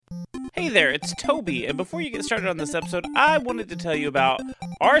there, it's Toby, and before you get started on this episode, I wanted to tell you about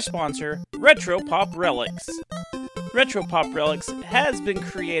our sponsor, Retro Pop Relics. Retro Pop Relics has been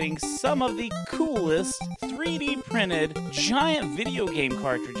creating some of the coolest 3D printed giant video game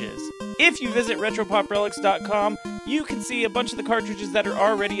cartridges. If you visit RetroPopRelics.com, you can see a bunch of the cartridges that are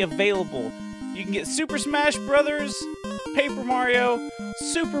already available. You can get Super Smash Bros., Paper Mario,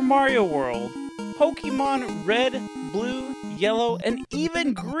 Super Mario World, Pokemon Red, Blue, Yellow, and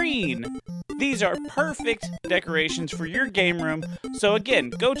even Green. These are perfect decorations for your game room, so again,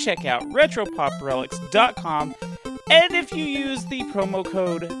 go check out RetroPopRelics.com, and if you use the promo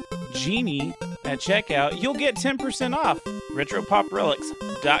code GENIE at checkout, you'll get 10% off.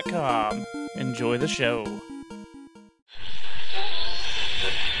 RetroPopRelics.com. Enjoy the show.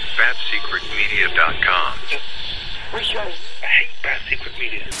 BadSecretMedia.com. I hate Bad Secret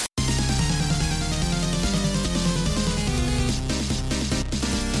Media.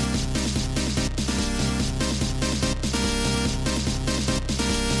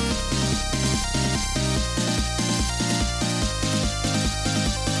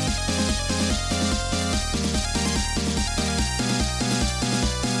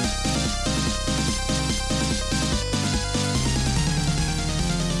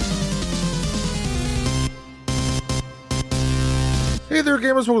 Hey there,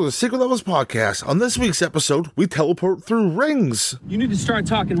 gamers. Welcome to the Secret Levels Podcast. On this week's episode, we teleport through rings. You need to start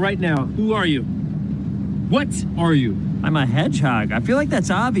talking right now. Who are you? What are you? I'm a hedgehog. I feel like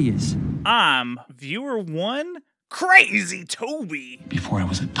that's obvious. I'm Viewer 1, Crazy Toby. Before I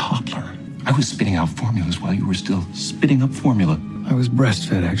was a toddler, I was spitting out formulas while you were still spitting up formula. I was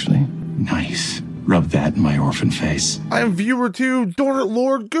breastfed, actually. Nice. Rub that in my orphan face. I am Viewer 2, Darn it,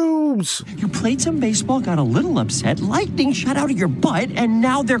 Lord Goobs. You played some baseball, got a little upset, lightning shot out of your butt, and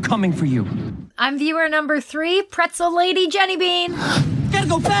now they're coming for you. I'm viewer number 3, Pretzel Lady Jenny Bean. Gotta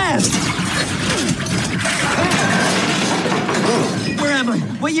go fast! Where am I?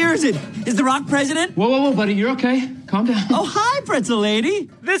 What year is it? Is The Rock president? Whoa, buddy, you're okay. Calm down. Oh, hi, Pretzel Lady.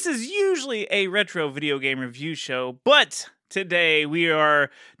 This is usually a retro video game review show, but today we are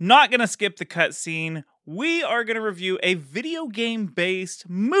not going to skip the cutscene. We are going to review a video game-based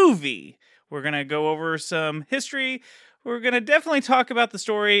movie. We're going to go over some history. We're going to definitely talk about the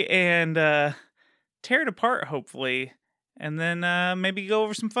story and tear it apart, hopefully. And then maybe go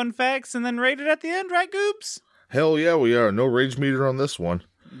over some fun facts and then rate it at the end, right, Goobs? Hell yeah, we are. No rage meter on this one.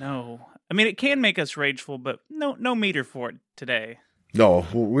 No. I mean, it can make us rageful, but no meter for it today. No,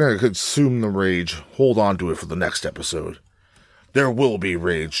 we're going to consume the rage. Hold on to it for the next episode. There will be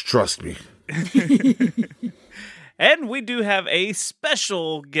rage, trust me. And we do have a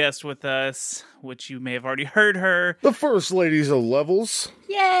special guest with us, which you may have already heard her. The first ladies of levels.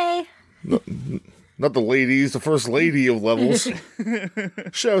 Yay! Not the ladies, the first lady of levels.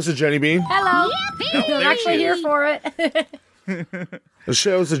 Shout out to Jenny Bean. Hello! I'm actually here for it.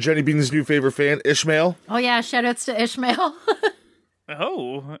 Shout out to Jenny Bean's new favorite fan, Ishmael. Oh yeah, shoutouts to Ishmael.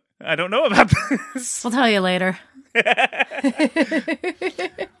 Oh, I don't know about this. We'll tell you later.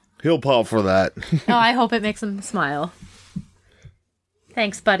 He'll pop for that. Oh, I hope it makes him smile.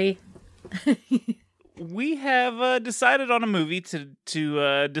 Thanks, buddy. We have decided on a movie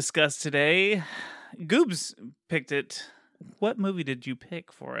to discuss today. Goobs picked it. What movie did you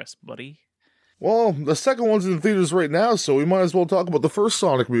pick for us, buddy? Well, the second one's in the theaters right now, so we might as well talk about the first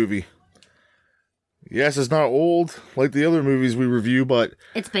Sonic movie. Yes, it's not old like the other movies we review, but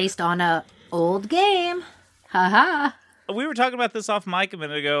It's based on a old game. Haha. We were talking about this off mic a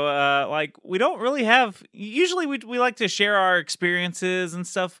minute ago. Like, we don't really have... Usually we like to share our experiences and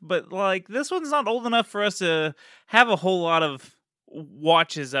stuff, but, like, this one's not old enough for us to have a whole lot of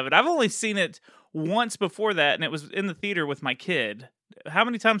watches of it. I've only seen it once before that, and it was in the theater with my kid. How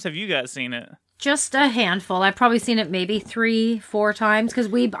many times have you guys seen it? Just a handful. I've probably seen it maybe 3-4 times, because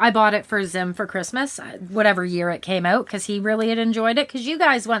I bought it for Zim for Christmas, whatever year it came out, because he really had enjoyed it, because you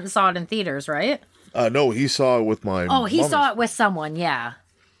guys went and saw it in theaters, right? no, he saw it with my Oh, he mom. saw it with someone, yeah.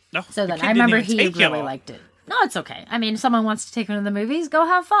 No, So the then kid I remember didn't even he take really y'all. liked it. No, it's okay. I mean, if someone wants to take him to the movies, go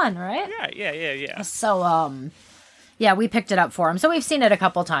have fun, right? Yeah. So, yeah, we picked it up for him. So we've seen it a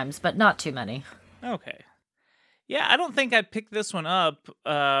couple times, but not too many. Okay. Yeah, I don't think I picked this one up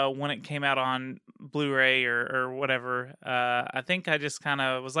when it came out on Blu-ray or whatever. I think I just kind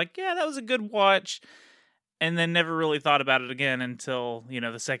of was like, yeah, that was a good watch. And then never really thought about it again until,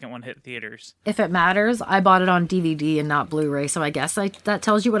 the second one hit theaters. If it matters, I bought it on DVD and not Blu-ray, so I guess that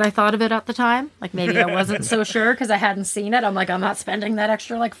tells you what I thought of it at the time. Like, maybe I wasn't so sure because I hadn't seen it. I'm like, I'm not spending that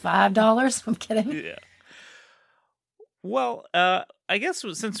extra, $5. I'm kidding. Yeah. Well, I guess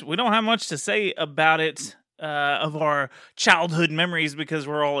since we don't have much to say about it, of our childhood memories because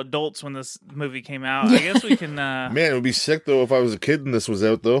we're all adults when this movie came out. I guess we can. Man, it would be sick though if I was a kid and this was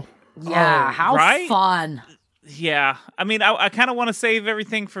out though. Yeah, how right? fun. Yeah, I mean, I kind of want to save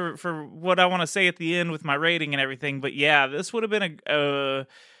everything for what I want to say at the end with my rating and everything. But yeah, this would have been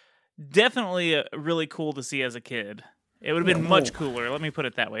definitely really cool to see as a kid. It would have been much cooler. Let me put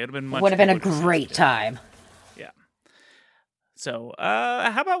it that way. It would have been much. Would have been a cooler to see great time. Yeah. So,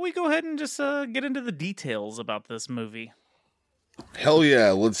 how about we go ahead and just get into the details about this movie? Hell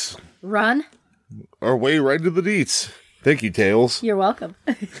yeah, let's Run. our way right to the deets. Thank you, Tails. You're welcome.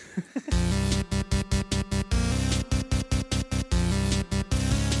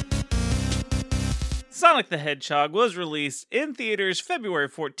 Sonic the Hedgehog was released in theaters February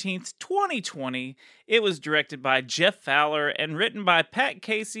 14th, 2020. It was directed by Jeff Fowler and written by Pat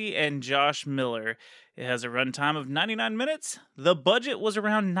Casey and Josh Miller. It has a runtime of 99 minutes. The budget was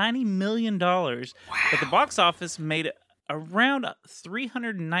around $90 million, but the box office made around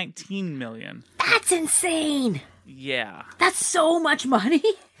 $319 million. That's insane. Yeah. That's so much money.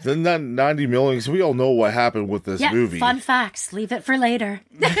 Then that 90 million, because we all know what happened with this movie. Fun facts. Leave it for later.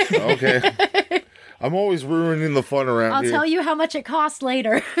 Okay. I'm always ruining the fun around I'll here. tell you how much it cost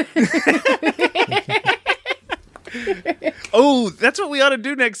later. Oh, that's what we ought to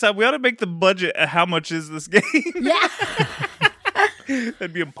do next time. We ought to make the budget how much is this game. Yeah.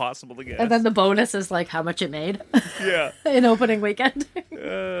 That'd be impossible to guess. And then the bonus is like how much it made Yeah. in opening weekend.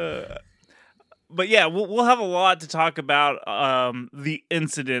 But yeah, we'll have a lot to talk about the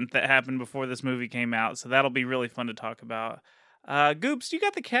incident that happened before this movie came out, so that'll be really fun to talk about. Goops, you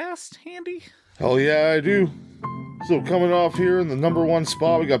got the cast handy? Hell yeah, I do. So coming off here in the number one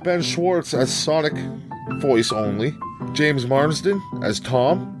spot, we got Ben Schwartz as Sonic, voice only. James Marsden as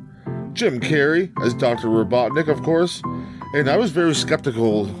Tom. Jim Carrey as Dr. Robotnik, of course. And I was very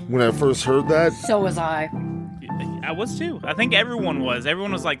skeptical when I first heard that. So was I. I was too. I think everyone was.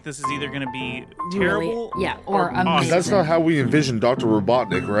 Everyone was like, this is either going to be terrible. Really? Yeah, or amazing. awesome. That's not how we envisioned Dr.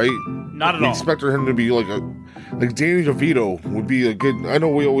 Robotnik, right? Not at We all. expected him to be like Danny DeVito would be a good. I know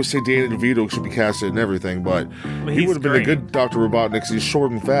we always say Danny DeVito should be casted and everything, but he he's would have been a great. good Dr. Robotnik 'cause he's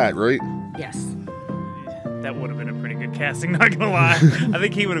short and fat, right? Yes. That would have been a pretty good casting, not going to lie. I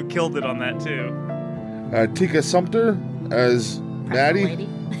think he would have killed it on that too. Tika Sumpter as Maddie, Lady.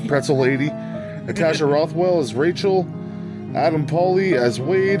 Pretzel Lady. Natasha Rothwell as Rachel. Adam Pauly as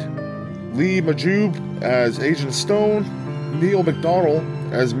Wade. Lee Majub as Agent Stone. Neil McDonald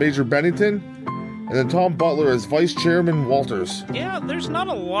as Major Bennington. And then Tom Butler as Vice Chairman Walters. Yeah, there's not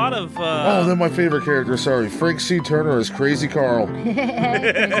a lot of... Oh, then my favorite character, sorry. Frank C. Turner as Crazy Carl. Crazy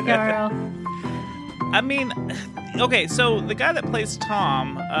girl. I mean, okay, so the guy that plays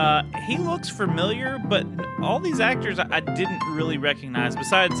Tom, he looks familiar, but all these actors I didn't really recognize,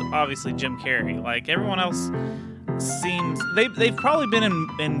 besides, obviously, Jim Carrey. Like, everyone else seems... They've probably been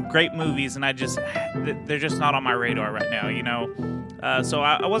in great movies, and they're just not on my radar right now, you know? So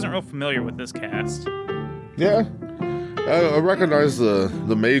I wasn't real familiar with this cast. Yeah. I recognize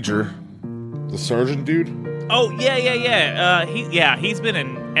the major. The sergeant dude. Oh, yeah. He's been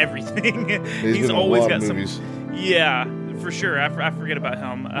in everything. He's been in always a lot got of some... movies. Yeah, for sure. I forget about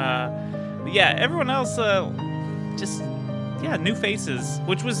him. But yeah, everyone else, just new faces,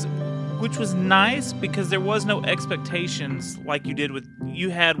 which was nice because there was no expectations like you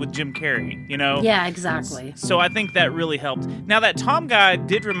had with Jim Carrey. You know? Yeah, exactly. So I think that really helped. Now that Tom guy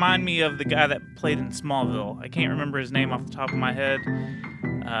did remind me of the guy that played in Smallville. I can't remember his name off the top of my head.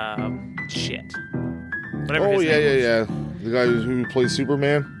 Shit. Whatever Oh, his name was. yeah. The guy who plays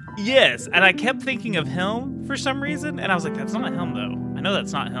Superman. Yes, and I kept thinking of him for some reason, and I was like, that's not him, though. I know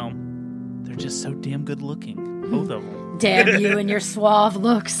that's not him. They're just so damn good looking, both of them. Damn you and your suave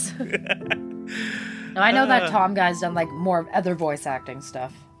looks. Now, I know that Tom guy's done like more other voice acting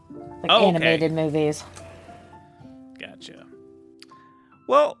stuff. Like Oh, okay. animated movies. Gotcha.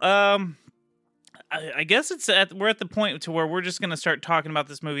 Well, I guess we're at the point to where we're just going to start talking about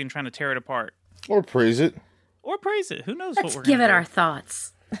this movie and trying to tear it apart. Or praise it. Or praise it. Who knows Let's what we're give going it to our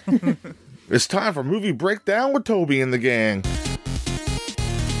thoughts. It's time for Movie Breakdown with Toby and the gang.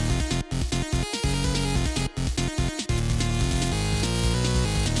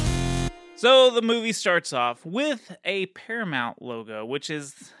 So the movie starts off with a Paramount logo, which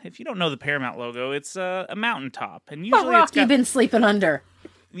is, if you don't know the Paramount logo, it's a mountaintop. And What usually rock it's got... you been sleeping under?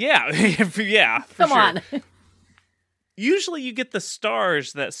 Yeah, yeah. For Come sure. on. Usually you get the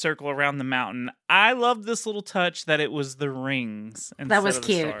stars that circle around the mountain. I love this little touch that it was the rings instead was of the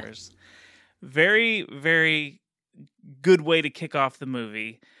cute. stars. Very, very good way to kick off the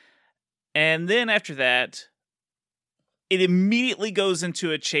movie. And then after that, it immediately goes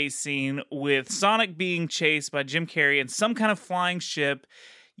into a chase scene with Sonic being chased by Jim Carrey in some kind of flying ship.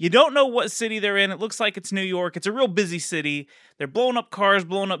 You don't know what city they're in. It looks like it's New York. It's a real busy city. They're blowing up cars,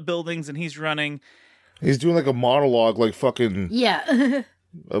 blowing up buildings, and he's running. He's doing like a monologue, like fucking, Yeah.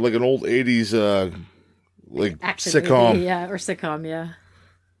 like an old 80s, like Action sitcom. movie, yeah, or sitcom, yeah.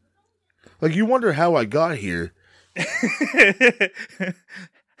 Like, you wonder how I got here.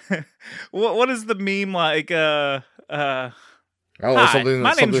 What is the meme like? I don't know, Hi, something,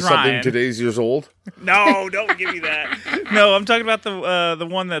 my name's something Ryan. today's years old. No, don't give me that. No, I'm talking about the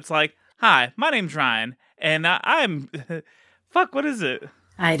one that's like, "Hi, my name's Ryan, and I'm fuck. What is it?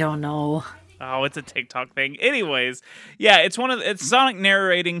 I don't know. Oh, it's a TikTok thing. Anyways, yeah, it's Sonic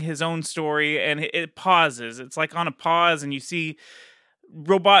narrating his own story, and it pauses. It's like on a pause, and you see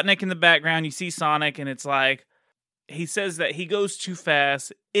Robotnik in the background. You see Sonic, and it's like he says that he goes too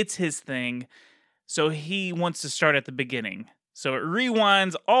fast. It's his thing, so he wants to start at the beginning. So it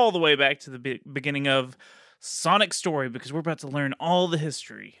rewinds all the way back to the beginning of Sonic's story because we're about to learn all the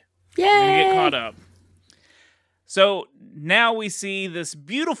history. Yay! We're gonna get caught up. So now we see this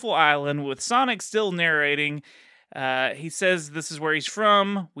beautiful island with Sonic still narrating. He says this is where he's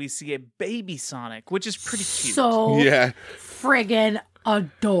from. We see a baby Sonic, which is pretty cute. So Yeah. friggin'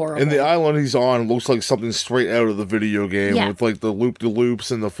 adorable. And the island he's on looks like something straight out of the video game Yeah. with like the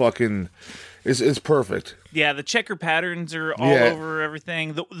loop-de-loops and the fucking... It's perfect. Yeah, the checker patterns are all Yeah. over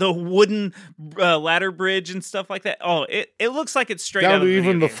everything. The wooden ladder bridge and stuff like that. Oh, it looks like it's straight out Down of to the even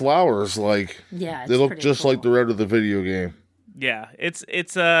video the game. flowers, like, Yeah, they it's look pretty just cool. like they're out of the video game. Yeah, it's Great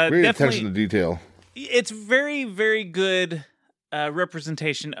definitely attention to detail. it's very, very good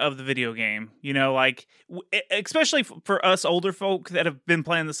representation of the video game. You know, like especially for us older folk that have been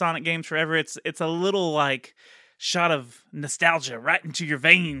playing the Sonic games forever. It's a little like shot of nostalgia right into your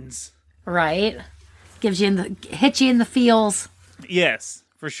veins. Right? Hits you in the feels. Yes,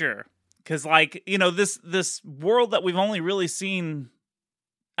 for sure. Because like this world that we've only really seen.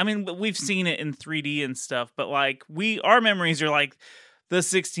 I mean, we've seen it in 3D and stuff, but like our memories are like the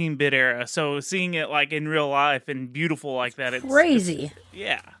 16-bit era. So seeing it like in real life and beautiful like that, it's Crazy.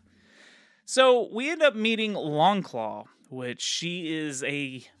 yeah. So we end up meeting Longclaw, which she is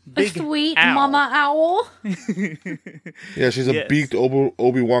a big Sweet owl. mama owl. Yeah, she's a Yes. beaked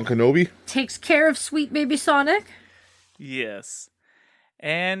Obi-Wan Kenobi. Takes care of sweet baby Sonic. Yes.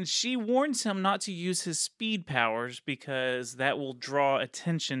 And she warns him not to use his speed powers because that will draw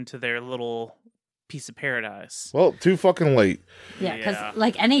attention to their little piece of paradise. Well, too fucking late. Yeah, because Yeah.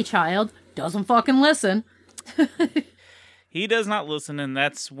 like any child, doesn't fucking listen. He does not listen, and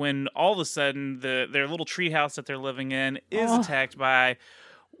that's when all of a sudden their little treehouse that they're living in is attacked by.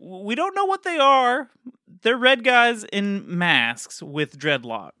 We don't know what they are. They're red guys in masks with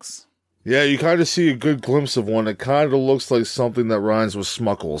dreadlocks. Yeah, you kind of see a good glimpse of one. It kind of looks like something that rhymes with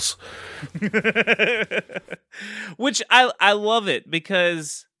Smuckles. Which I love it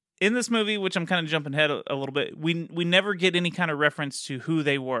because in this movie, which I'm kind of jumping ahead a little bit, we never get any kind of reference to who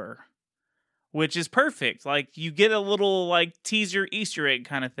they were, which is perfect. Like you get a little like teaser Easter egg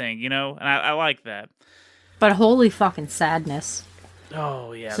kind of thing, and I like that. But holy fucking sadness.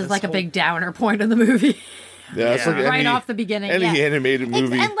 Oh yeah, This is like a big downer point in the movie. Yeah, it's Yeah. like Right any, off the beginning. any yeah. animated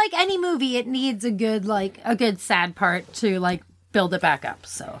movie. And like any movie, it needs a good sad part to like build it back up.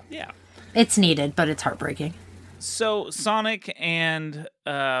 So yeah. it's needed, but it's heartbreaking. So Sonic and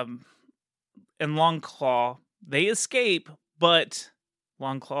Longclaw, they escape, but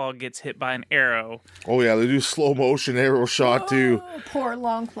Longclaw gets hit by an arrow. Oh yeah, they do slow motion arrow shot too. Oh, poor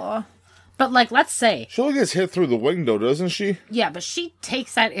Longclaw. But like, let's say, She only gets hit through the window, doesn't she? yeah, but she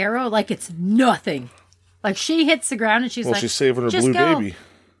takes that arrow like it's nothing. Like she hits the ground and she's Well, like, she's saving her "Just blue go. baby.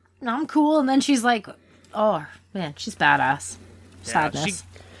 No, I'm cool. And then she's like, oh man, she's badass. Sadness.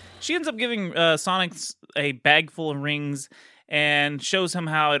 She ends up giving Sonic a bag full of rings and shows him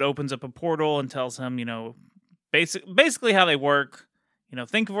how it opens up a portal and tells him, basically how they work.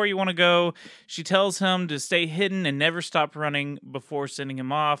 Think of where you want to go. She tells him to stay hidden and never stop running before sending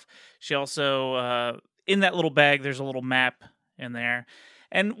him off. She also, in that little bag, there's a little map in there.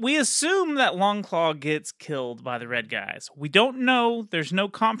 And we assume that Longclaw gets killed by the red guys. We don't know. There's no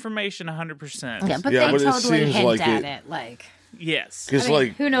confirmation 100%. Yeah, but Yeah, they but it totally seems hint like at it. it. Like, Yes. Because I mean,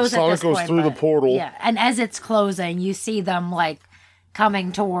 like who knows? At Sonic this goes point, through the but- portal, Yeah, and as it's closing, you see them like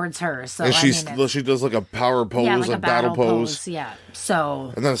coming towards her. So and I she's mean, it's- she does like a power pose, yeah, like a battle pose. Yeah,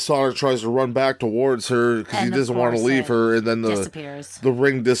 so And then Sonic tries to run back towards her because he And of doesn't want to course leave it her, and then disappears. the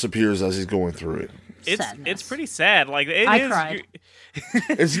ring disappears as he's going through it. Sadness. It's pretty sad. Like I cried.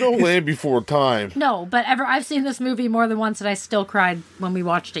 It's no Land Before Time. No, but I've seen this movie more than once, and I still cried when we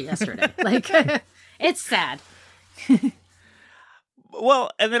watched it yesterday. Like, it's sad. Well,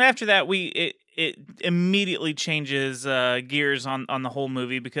 and then after that, it immediately changes gears on the whole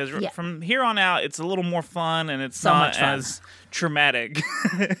movie because from here on out, it's a little more fun and it's So not much fun. as traumatic.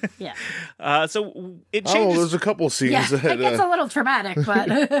 Yeah. So it Oh, changes. there's a couple scenes Yeah, that it gets a little traumatic,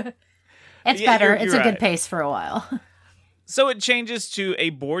 but it's Yeah, better. you're It's a right. good pace for a while. So it changes to a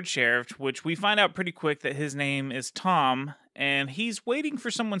bored sheriff, which we find out pretty quick that his name is Tom, and he's waiting for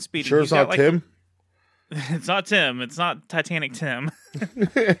someone speeding. sure He's it's got, not Tim. It's not Tim. It's not Titanic Tim.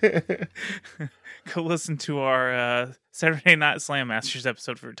 Go listen to our Saturday Night Slam Masters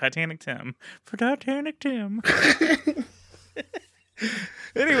episode for Titanic Tim. For Titanic Tim.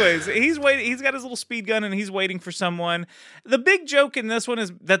 Anyways, he's waiting. He's got his little speed gun and he's waiting for someone. The big joke in this one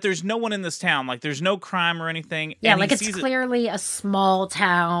is that there's no one in this town. Like there's no crime or anything. Yeah, and like he it's sees clearly a small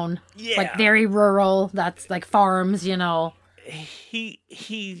town. Yeah. Like very rural. That's like farms, you know. He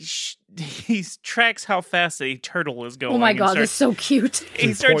tracks how fast a turtle is going. Oh my and god, starts- it's so cute.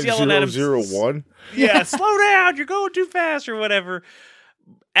 He starts yelling at him. 001. Yeah, slow down, you're going too fast or whatever.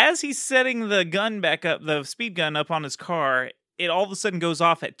 As he's setting the gun back up, the speed gun up on his car, it all of a sudden goes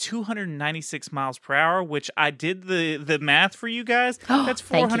off at 296 miles per hour, which I did the math for you guys. That's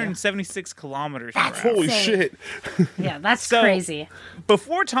Thank you. 476 kilometers per hour. Holy Insane. shit. Yeah, that's So- crazy.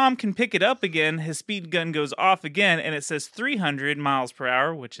 Before Tom can pick it up again, his speed gun goes off again, and it says 300 miles per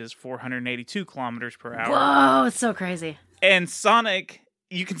hour, which is 482 kilometers per hour. Whoa, it's so crazy. And Sonic,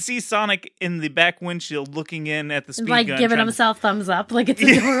 you can see Sonic in the back windshield looking in at the speed Like gun. giving trying- himself thumbs up. Like it's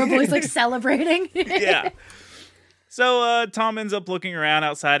adorable. He's like celebrating. Yeah. So Tom ends up looking around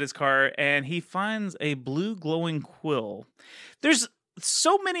outside his car and he finds a blue glowing quill. There's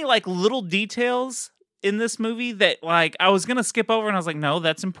so many like little details in this movie that like I was gonna skip over and I was like, no,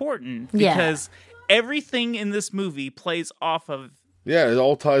 that's important Yeah. because everything in this movie plays off of. Yeah, it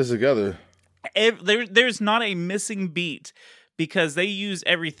all ties together. There's not a missing beat because they use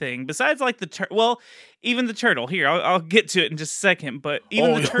everything besides like even the turtle. Here, I'll get to it in just a second, but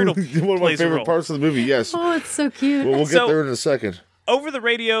even the turtle one of my plays a favorite role. parts of the movie, yes. Oh, it's so cute. We'll So- get there in a second. Over the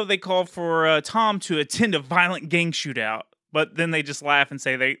radio, they call for Tom to attend a violent gang shootout, but then they just laugh and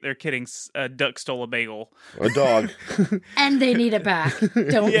say they're kidding. Duck stole a bagel. A dog. And they need it back.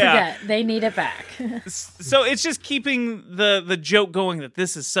 Don't Yeah. forget, they need it back. So it's just keeping the joke going that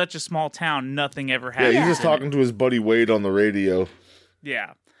this is such a small town, nothing ever Yeah, happens. he's just talking to his buddy Wade on the radio,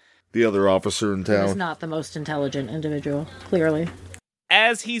 Yeah. the other officer in He's town. not the most intelligent individual, clearly.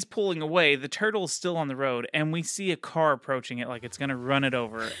 As he's pulling away, the turtle is still on the road, and we see a car approaching it like it's going to run it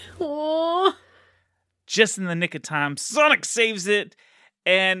over. Oh, Just in the nick of time, Sonic saves it,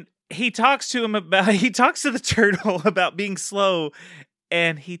 and he talks to the turtle about being slow,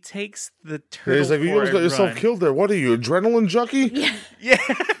 and he takes the turtle. Yeah, he's like, you for almost a got yourself run." killed there. What are you, adrenaline junkie? Yeah.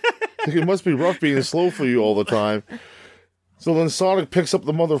 Like, it must be rough being slow for you all the time. So then Sonic picks up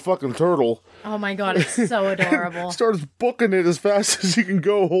the motherfucking turtle, oh my god, it's so adorable. starts booking it as fast as he can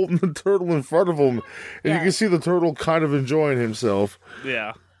go, holding the turtle in front of him. And you Yeah. can see the turtle kind of enjoying himself.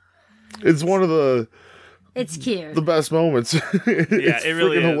 Yeah. It's one of the It's cute. best moments. It's it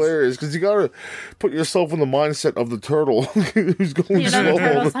really freaking is. hilarious because you gotta put yourself in the mindset of the turtle who's going You know, slow the all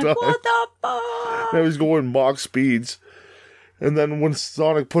turtle's the like, time. what the fuck? Now he's going Mach speeds. And then when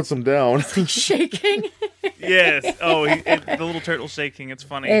Sonic puts him down, Shaking. Yes. Oh, the little turtle shaking. It's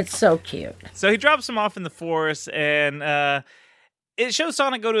funny. It's so cute. So he drops him off in the forest, and it shows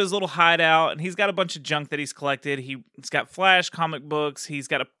Sonic go to his little hideout, and he's got a bunch of junk that he's collected. He's got Flash comic books. He's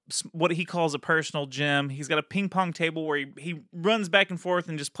got what he calls a personal gym. He's got a ping pong table where he runs back and forth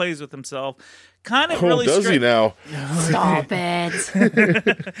and just plays with himself. Kind of really does he now? Stop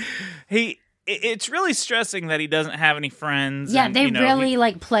it. It's really stressing that he doesn't have any friends. Yeah, and, they you know, really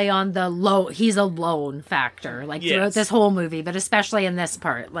like play on the he's alone factor, like throughout Yes. this whole movie, but especially in this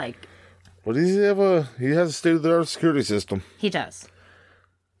part, like But he has a state-of-the-art security system, he does.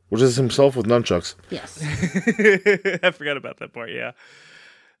 which is himself with nunchucks. Yes. I forgot about that part. Yeah.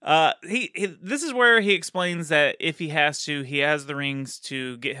 This is where he explains that if he has to, he has the rings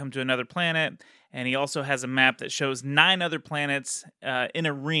to get him to another planet, and he also has a map that shows 9 other planets in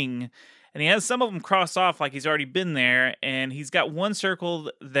a ring, and he has some of them crossed off like he's already been there, and he's got one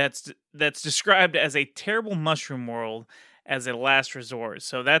circle that's described as a terrible mushroom world as a last resort.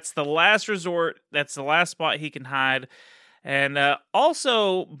 So that's the last resort. That's the last spot he can hide. And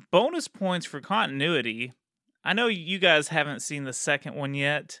also, bonus points for continuity. I know you guys haven't seen the second one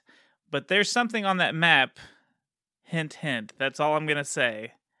yet, but there's something on that map. Hint, hint. That's all I'm going to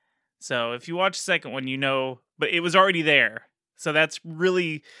say. So if you watch the second one, you know, but it was already there. So that's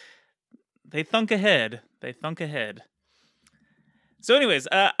really, they thunk ahead. So anyways,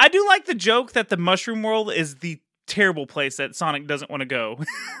 I do like the joke that the mushroom world is the terrible place that Sonic doesn't want to go.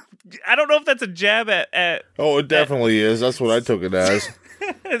 I don't know if that's a jab at Oh, it definitely is. That's what I took it as.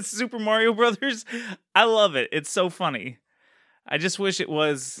 Super Mario Brothers. I love it. It's so funny. I just wish it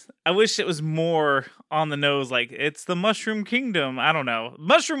was. I wish it was more on the nose. Like it's the Mushroom Kingdom. I don't know.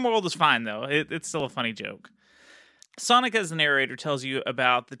 Mushroom World is fine though. It's still a funny joke. Sonic, as the narrator, tells you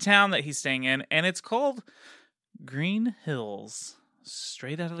about the town that he's staying in, and it's called Green Hills.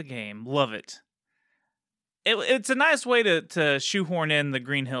 Straight out of the game. Love it. It's a nice way to shoehorn in the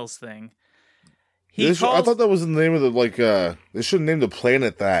Green Hills thing. I thought that was the name of the they should have named the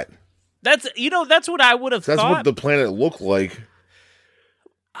planet that. That's what I would have thought. That's what the planet looked like.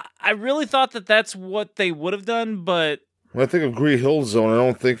 I really thought that's what they would have done, but When I think of Green Hill Zone, I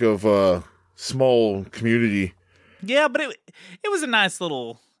don't think of small community. yeah, but it was a nice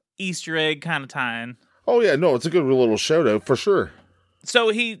little Easter egg kind of tie-in. Oh yeah, no, it's a good little shout out for sure. So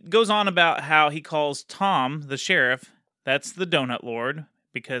he goes on about how he calls Tom, the sheriff, that's the Donut Lord,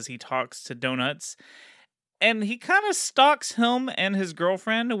 because he talks to donuts. And he kind of stalks him and his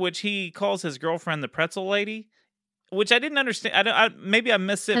girlfriend, which he calls his girlfriend the Pretzel Lady, which I didn't understand. Maybe I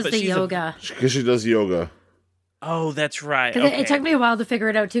missed it, but Because the she's yoga. Because she does yoga. Oh, that's right. 'Cause Okay. It took me a while to figure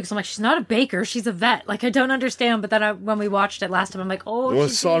it out too, because I'm like, she's not a baker, she's a vet. Like, I don't understand. But then when we watched it last time, I'm like, oh, When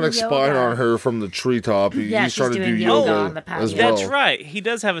she's Sonic doing spying yoga. on her from the treetop, Yeah, he's she's trying to do doing yoga yoga on the patio. as well. That's right. He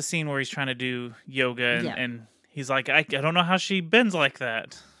does have a scene where he's trying to do yoga, and he's like, I don't know how she bends like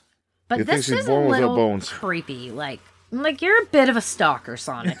that. But You think this she's is a born without little bones. creepy. Like you're a bit of a stalker,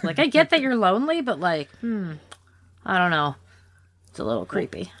 Sonic. Like, I get that you're lonely, but I don't know. It's a little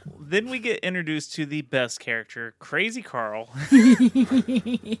creepy. Then we get introduced to the best character, Crazy Carl.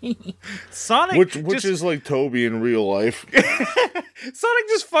 Sonic, Which is like Toby in real life. Sonic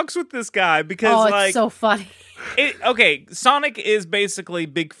just fucks with this guy because, Oh, it's like, so funny. okay, Sonic is basically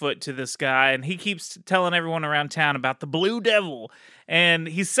Bigfoot to this guy, and he keeps telling everyone around town about the Blue Devil. And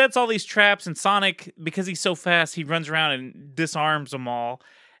he sets all these traps, and Sonic, because he's so fast, he runs around and disarms them all.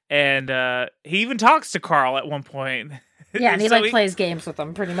 And he even talks to Carl at one point. Yeah, and he So plays games with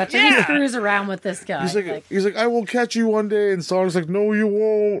them pretty much. And Yeah. he screws around with this guy. He's like, I will catch you one day, and Sonic's like, no, you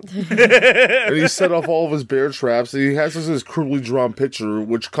won't. And he set off all of his bear traps. And he has this crudely drawn picture,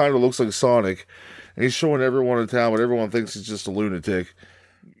 which kind of looks like Sonic, and he's showing everyone in town, but everyone thinks he's just a lunatic.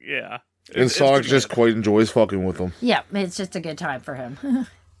 Yeah. And It's Sonic pretty just good. quite enjoys fucking with him. Yeah, it's just a good time for him.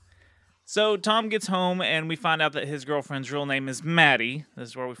 So Tom gets home, and we find out that his girlfriend's real name is Maddie. This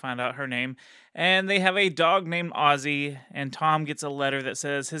is where we find out her name. And they have a dog named Ozzy, and Tom gets a letter that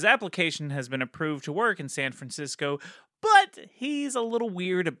says his application has been approved to work in San Francisco, but he's a little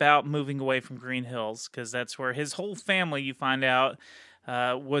weird about moving away from Green Hills, because that's where his whole family, you find out,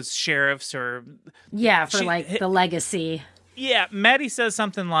 was sheriffs or... Yeah, for She- the legacy. Yeah, Maddie says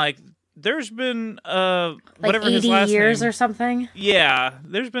something like, there's been, Like whatever 80 his last years name... or something. Yeah,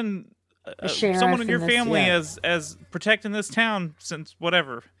 there's been sheriff someone in your in this, family yeah. as protecting this town since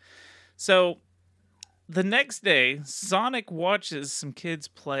whatever. So the next day, Sonic watches some kids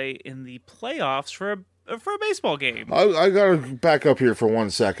play in the playoffs for a baseball game. I gotta back up here for 1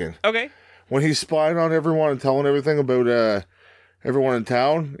 second. Okay. When he's spying on everyone and telling everything about everyone in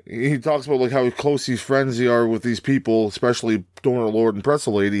town, he talks about like how close these friends they are with these people, especially Donut Lord and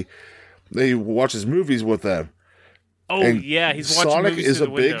Pretzel Lady. He watches movies with them. Oh, And yeah, he's watching Sonic movies is through a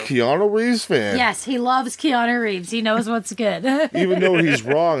the big window. Keanu Reeves fan. Yes, he loves Keanu Reeves. He knows what's good. Even though he's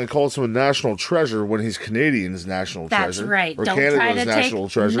wrong and calls him a national treasure when he's Canadian's national That's treasure. right. Or Don't Canada's try to national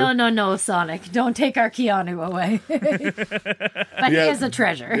take. treasure. No, Sonic. Don't take our Keanu away. But Yeah. he is a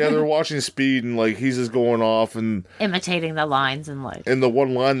treasure. Yeah, they're watching Speed and like he's just going off and Imitating the lines and like. in the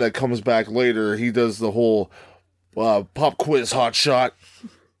one line that comes back later, he does the whole pop quiz hot shot.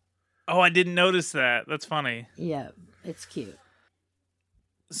 Oh, I didn't notice that. That's funny. Yeah, it's cute.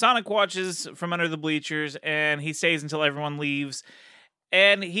 Sonic watches from under the bleachers, and he stays until everyone leaves.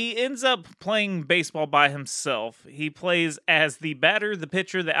 And he ends up playing baseball by himself. He plays as the batter, the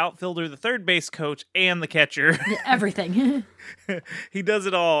pitcher, the outfielder, the third base coach, and the catcher. Yeah, everything. He does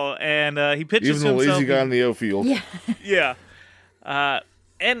it all, and he pitches Even the himself. lazy guy in the outfield. Yeah. Yeah.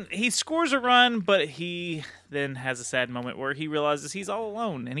 And he scores a run, but he then has a sad moment where he realizes he's all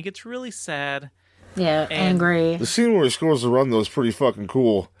alone, and he gets really sad. Yeah, angry. The scene where he scores the run, though, is pretty fucking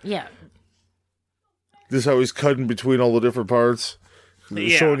cool. Yeah. This is how he's cutting between all the different parts.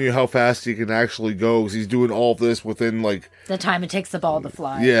 Yeah. Showing you how fast he can actually go, 'cause he's doing all this within, like... The time it takes the ball to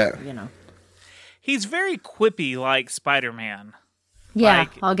fly. Yeah. You know. He's very quippy, like Spider-Man. Yeah, Like-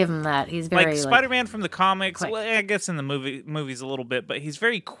 I'll give him that. He's very Like Spider-Man from the comics, quick. well, I guess in the movies a little bit, but he's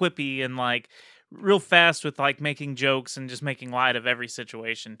very quippy and like real fast with like making jokes and just making light of every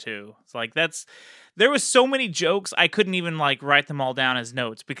situation too. It's like there was so many jokes I couldn't even like write them all down as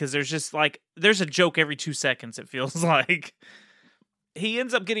notes because there's a joke every 2 seconds, it feels like. He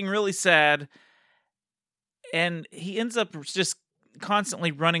ends up getting really sad and he ends up just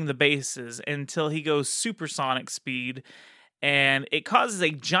constantly running the bases until he goes supersonic speed, and it causes a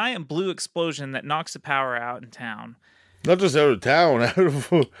giant blue explosion that knocks the power out in town. Not just out of town, out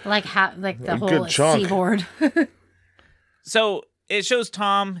of like the whole good chunk. seaboard. So it shows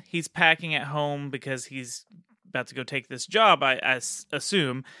Tom, he's packing at home because he's about to go take this job, I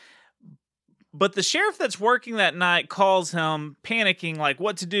assume. But the sheriff that's working that night calls him, panicking like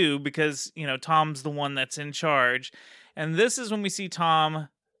what to do because, Tom's the one that's in charge. And this is when we see Tom,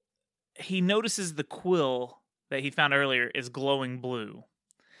 he notices the quill that he found earlier is glowing blue.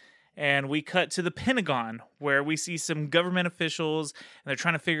 And we cut to the Pentagon, where we see some government officials, and they're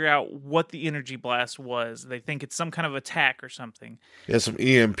trying to figure out what the energy blast was. They think it's some kind of attack or something. Yeah, some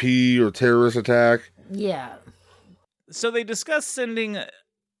EMP or terrorist attack. Yeah. So they discuss sending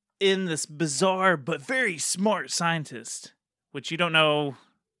in this bizarre but very smart scientist, which you don't know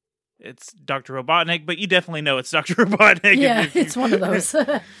it's Dr. Robotnik, but you definitely know it's Dr. Robotnik. Yeah, it's one of those.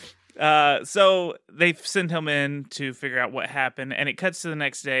 So they send him in to figure out what happened, and it cuts to the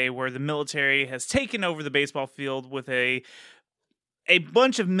next day where the military has taken over the baseball field with a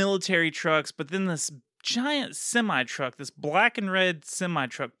bunch of military trucks, but then this giant semi-truck, this black and red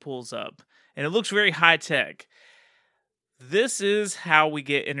semi-truck pulls up, and it looks very high-tech. This is how we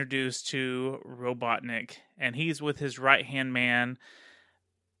get introduced to Robotnik, and he's with his right-hand man.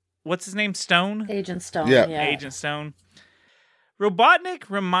 What's his name? Stone? Agent Stone. Yeah. Agent Stone. Robotnik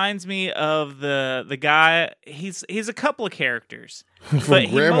reminds me of the guy. He's a couple of characters From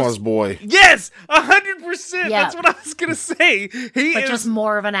Grandma's Boy. Yes, 100%. Yeah. That's what I was gonna say. But just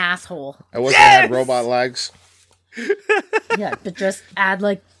more of an asshole. I wish I had robot legs. Yeah, but just add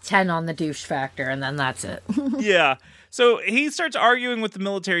like 10 on the douche factor, and then that's it. Yeah. So he starts arguing with the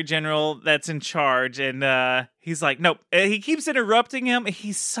military general that's in charge, and he's like, nope. He keeps interrupting him.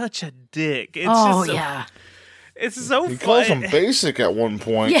 He's such a dick. It's just so, yeah. It's so He fun. calls him basic at one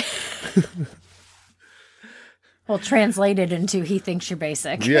point. Yeah. Well, translated into he thinks you're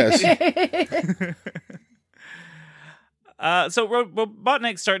basic. Yes. So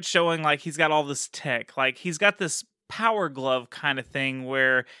Robotnik starts showing like he's got all this tech. Like he's got this power glove kind of thing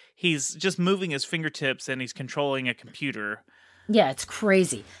where he's just moving his fingertips and he's controlling a computer. Yeah, it's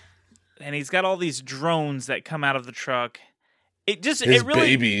crazy. And he's got all these drones that come out of the truck. His really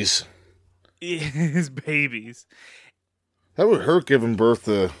babies. His babies. That would hurt giving birth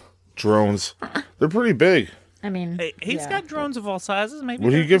to drones. They're pretty big. I mean, He's got drones of all sizes. Maybe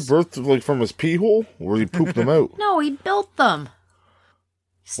Would he give birth to like from his pee hole, or would he poop them out? No, he built them.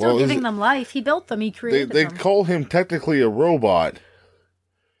 He's still giving them life. He built them. He created They them. call him technically a robot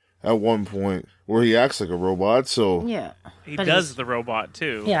at one point, where he acts like a robot. So Yeah. He But does he's- the robot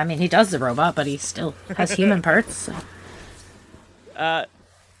too. Yeah, I mean, he does the robot, but he still has human parts. So. I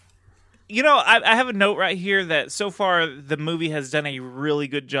have a note right here that so far the movie has done a really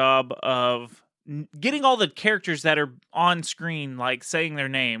good job of getting all the characters that are on screen, like saying their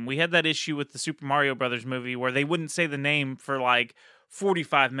name. We had that issue with the Super Mario Brothers movie where they wouldn't say the name for like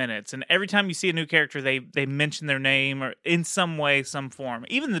 45 minutes. And every time you see a new character, they mention their name or in some way, some form.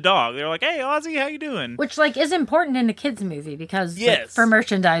 Even the dog. They're like, hey, Ozzy, how you doing? Which, like, is important in a kid's movie because like, Yes. for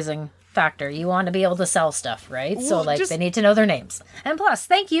merchandising factor, you want to be able to sell stuff, right? So, Well, like, just- they need to know their names. And plus,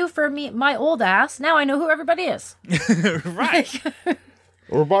 thank you for my old ass. Now I know who everybody is. Right.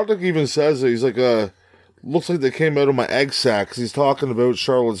 Robotnik even says that he's like looks like they came out of my egg sac, 'cause he's talking about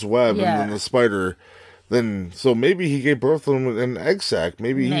Charlotte's Web Yeah. and then the spider. Then so maybe he gave birth to him in an egg sac.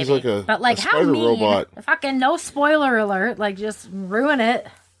 Maybe he's like a, but like a how spider mean? robot. Fucking no spoiler alert! Like just ruin it.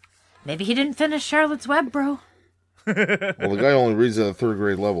 Maybe he didn't finish Charlotte's Web, bro. Well, the guy only reads at a 3rd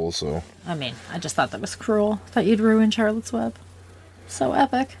grade level, so I mean, I just thought that was cruel. That you'd ruin Charlotte's Web. So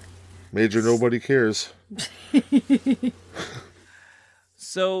epic. major nobody cares.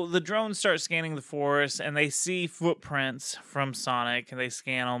 So the drones start scanning the forest, and they see footprints from Sonic, and they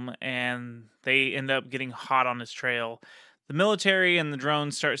scan them, and they end up getting hot on his trail. The military and the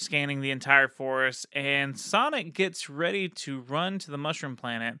drones start scanning the entire forest, and Sonic gets ready to run to the Mushroom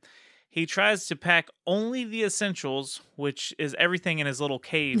Planet. He tries to pack only the essentials, which is everything in his little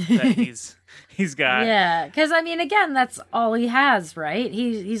cave that he's got. Yeah, because I mean, again, that's all he has, right?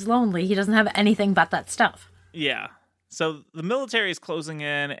 He's lonely. He doesn't have anything but that stuff. Yeah. So the military is closing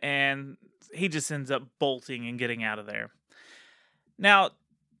in, and he just ends up bolting and getting out of there. Now,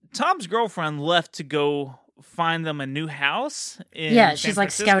 Tom's girlfriend left to go find them a new house in Yeah, San she's like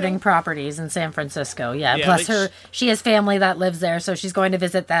Francisco. scouting properties in San Francisco. Yeah, Yeah, plus but she has family that lives there, so she's going to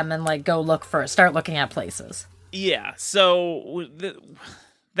visit them and like start looking at places. Yeah, so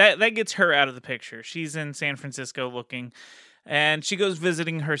that gets her out of the picture. She's in San Francisco looking, and she goes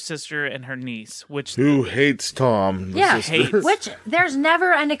visiting her sister and her niece, which Who hates Tom? the Yeah, sister. which there's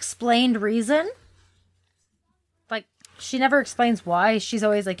never an explained reason. Like, she never explains why. She's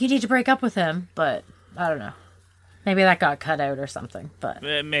always like, you need to break up with him, but I don't know. Maybe that got cut out or something, but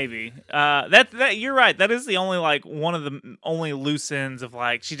maybe that you're right. That is the only like one of the only loose ends of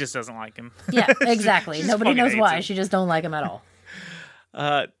like she just doesn't like him. yeah, exactly. She just Nobody fucking knows hates why. him. She just don't like him at all.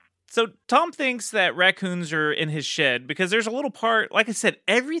 So Tom thinks that raccoons are in his shed because there's a little part, like I said,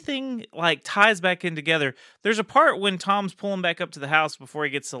 everything like ties back in together. There's a part when Tom's pulling back up to the house before he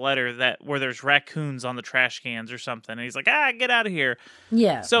gets the letter where there's raccoons on the trash cans or something. And he's like, get out of here.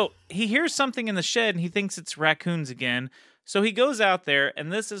 Yeah. So he hears something in the shed and he thinks it's raccoons again. So he goes out there and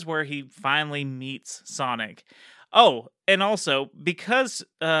this is where he finally meets Sonic. Oh, and also because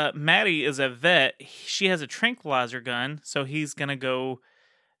Maddie is a vet, she has a tranquilizer gun. So he's going to go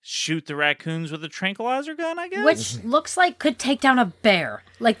shoot the raccoons with a tranquilizer gun, I guess? Which looks like could take down a bear.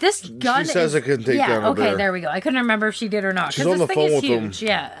 Like this gun. She says it can take down a okay, bear. there we go. I couldn't remember if she did or not. 'cause She's on this the thing phone is with him. huge.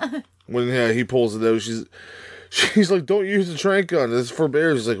 Yeah. When he pulls it out, she's like, "Don't use the trank gun. It's for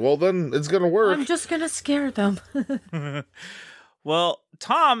bears." He's like, "Well, then it's gonna work." I'm just gonna scare them. Well,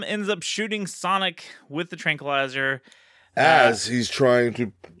 Tom ends up shooting Sonic with the tranquilizer. As he's trying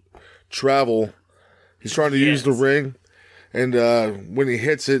to travel, he's trying to use the Yes. ring, and when he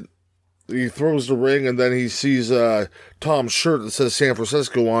hits it, he throws the ring, and then he sees Tom's shirt that says San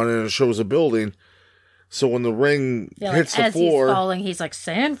Francisco on it, and it shows a building. So when the ring Yeah, hits like, the as floor, he's falling, he's like,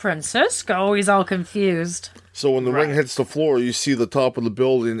 San Francisco? He's all confused. so when the ring Right. hits the floor, you see the top of the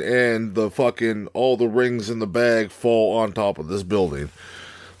building, and all the rings in the bag fall on top of this building.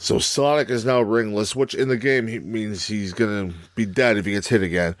 So Sonic is now ringless, which in the game means he's gonna be dead if he gets hit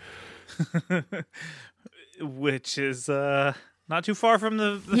again. Which is not too far from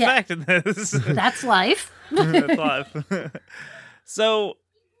the Yeah. fact in this. That's life. That's live. So,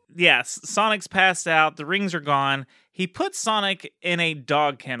 yes, Sonic's passed out. The rings are gone. He puts Sonic in a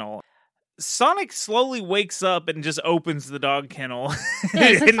dog kennel. Sonic slowly wakes up and just opens the dog kennel Yeah,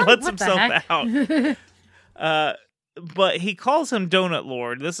 he's like, and "Oh, lets what the himself heck?" out. But he calls him Donut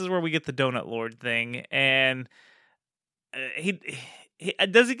Lord. This is where we get the Donut Lord thing. And he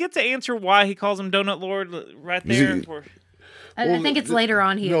does he get to answer why he calls him Donut Lord right there? I think it's later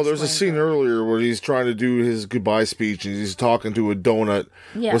on. There's a scene earlier where he's trying to do his goodbye speech and he's talking to a donut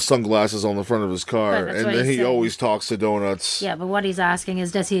Yeah. with sunglasses on the front of his car. Right, that's And what then he's he saying. always talks to donuts. Yeah, but what he's asking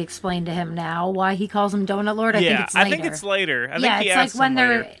is, does he explain to him now why he calls him Donut Lord? I think it's later. I think it's later. I yeah, think he it's asks like when him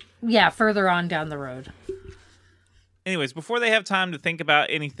they're later. further on down the road. Anyways, before they have time to think about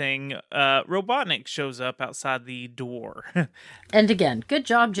anything, Robotnik shows up outside the door. And again, good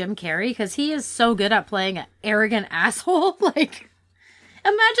job, Jim Carrey, because he is so good at playing an arrogant asshole. Like,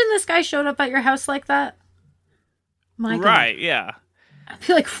 imagine this guy showed up at your house like that. My God. Right, yeah. I'd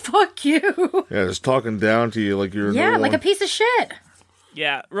be like, fuck you. Yeah, just talking down to you like you're Yeah, no like one. a piece of shit.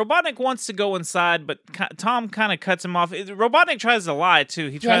 Yeah, Robotnik wants to go inside, but Tom kind of cuts him off. Robotnik tries to lie, too.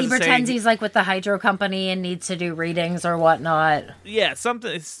 He Yeah, tries he to pretends say, he's like with the hydro company and needs to do readings or whatnot. yeah,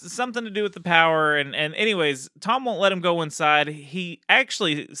 something to do with the power. And anyways, Tom won't let him go inside. He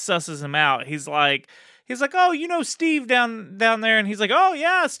actually susses him out. He's like, oh, you know Steve down there, and he's like, oh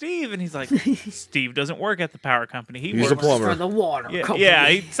yeah, Steve, and he's like, Steve doesn't work at the power company. He He's works a plumber. For the water Yeah, company.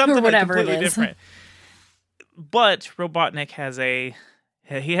 yeah, something or whatever it completely is. different. But Robotnik has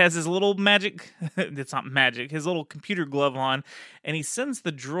his little magic. It's not magic. His little computer glove on, and he sends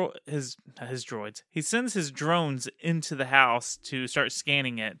his droids. He sends his drones into the house to start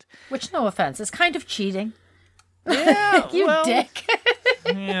scanning it. Which, no offense, is kind of cheating. Yeah, You well, dick.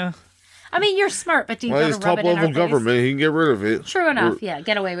 Yeah, I mean, you're smart, but do you Well, gotta he's rub top it in our level government. He can get rid of it. face? True enough. Or Yeah,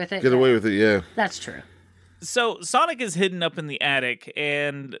 get away with it. Get yeah. away with it, yeah. That's true. so Sonic is hidden up in the attic,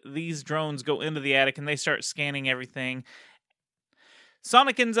 and these drones go into the attic and they start scanning everything.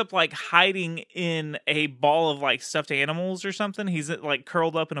 Sonic ends up like hiding in a ball of like stuffed animals or something. He's like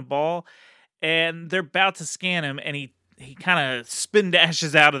curled up in a ball, and they're about to scan him, and he kind of spin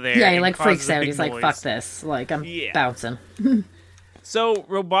dashes out of there. Yeah, he and like causes freaks a out. big He's like, noise. fuck this. Like, I'm Yeah. bouncing. So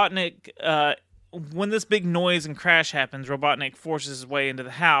Robotnik, when this big noise and crash happens, Robotnik forces his way into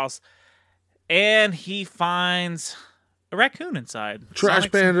the house, and he finds a raccoon inside. Trash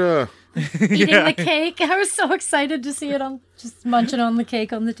Sonic's- Panda. Eating the cake. I was so excited to see it just munching on the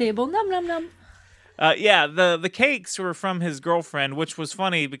cake on the table. Num, num, num. Yeah, the cakes were from his girlfriend, which was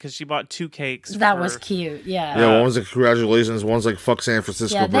funny because she bought 2 cakes. That was cute, yeah. Yeah, one was like congratulations, one's like fuck San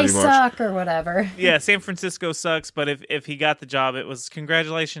Francisco Yeah, they pretty much. suck or whatever. Yeah, San Francisco sucks, but if he got the job, it was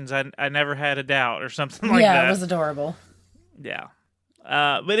congratulations, I never had a doubt or something like that. Yeah, it was adorable. Yeah.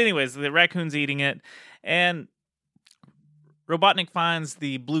 But anyways, the raccoon's eating it, and Robotnik finds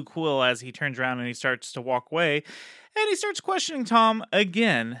the blue quill as he turns around and he starts to walk away, and he starts questioning Tom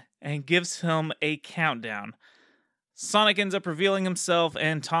again and gives him a countdown. Sonic ends up revealing himself,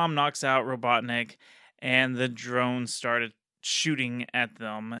 and Tom knocks out Robotnik, and the drones started shooting at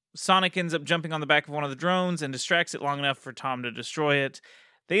them. Sonic ends up jumping on the back of one of the drones and distracts it long enough for Tom to destroy it.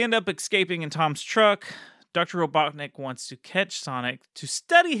 They end up escaping in Tom's truck. Dr. Robotnik wants to catch Sonic to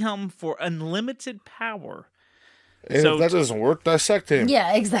study him for unlimited power. And So- if that doesn't work, dissect him.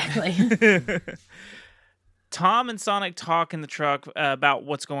 Yeah, exactly. Tom and Sonic talk in the truck about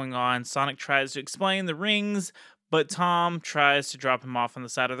what's going on. Sonic tries to explain the rings, but Tom tries to drop him off on the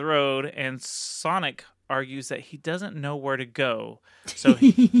side of the road, and Sonic argues that he doesn't know where to go. So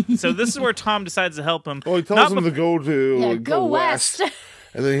so this is where Tom decides to help him. Well, he tells Not him to go to Yeah, like, go west.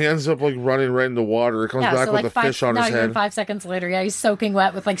 and then he ends up like running right into water. It comes Yeah, back so with like a fish on his head. 5 seconds later, yeah, he's soaking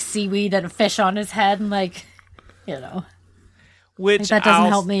wet with like seaweed and a fish on his head, and like, you know, Which that doesn't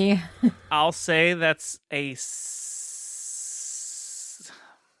help me. I'll say that's I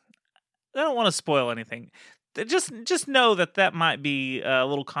don't want to spoil anything. Just know that might be a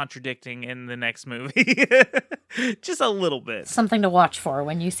little contradicting in the next movie. Just a little bit. Something to watch for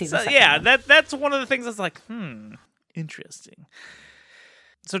when you see the So, second yeah, one. that's one of the things that's like, interesting.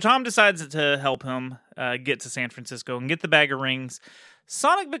 So Tom decides to help him get to San Francisco and get the bag of rings.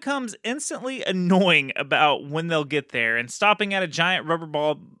 Sonic becomes instantly annoying about when they'll get there and stopping at a giant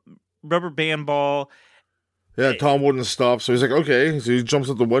rubber band ball. Yeah, Tom wouldn't stop, so he's like, okay. So he jumps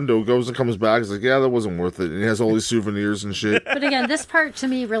out the window, goes and comes back. He's like, yeah, that wasn't worth it. And he has all these souvenirs and shit. But again, this part to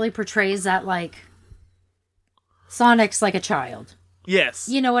me really portrays that like Sonic's like a child. Yes.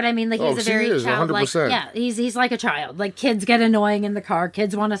 You know what I mean? Like he's a he very is, childlike. 100%. Yeah, he's like a child. Like kids get annoying in the car.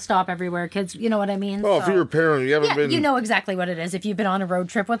 Kids want to stop everywhere. Kids, you know what I mean? Oh, if So- you're a parent, you haven't yeah, been... you know exactly what it is if you've been on a road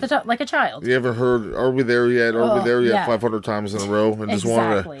trip with like a child. You haven't heard, are we there yet? Are we there yet? yeah. 500 times in a row. And just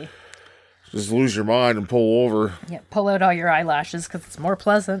want Exactly. to just lose your mind and pull over. Yeah, pull out all your eyelashes because it's more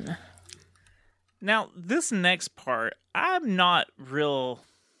pleasant. Now, this next part, I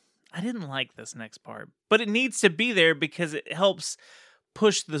didn't like this next part, but it needs to be there because it helps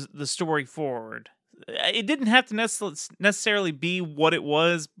push the story forward. It didn't have to necessarily be what it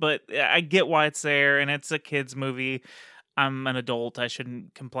was, but I get why it's there, and it's a kid's movie. I'm an adult, I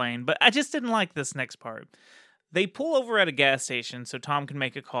shouldn't complain, but I just didn't like this next part. They pull over at a gas station so Tom can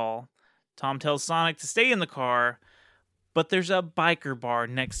make a call. Tom tells Sonic to stay in the car, but there's a biker bar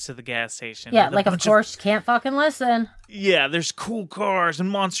next to the gas station. Yeah, with a like of bunch course can't fucking listen. Yeah, there's cool cars and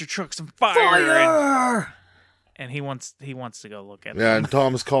monster trucks and fire. And he wants to go look at Yeah, them. and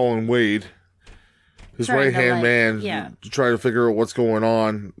Tom's calling Wade, his Trying to, right-hand like, man, yeah. to try to figure out what's going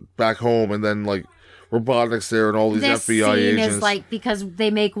on back home. And then, like, Robotnik's there and all these This FBI scene agents. is like because they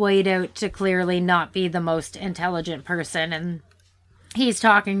make Wade out to clearly not be the most intelligent person, and he's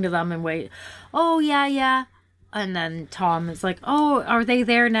talking to them and Wade, oh yeah. And then Tom is like, oh, are they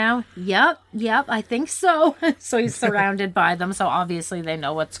there now? Yep, I think so. So he's surrounded by them, so obviously they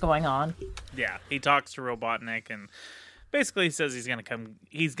know what's going on. Yeah, he talks to Robotnik and basically says he's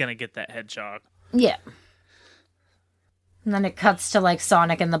gonna get that head shock. Yeah. And then it cuts to like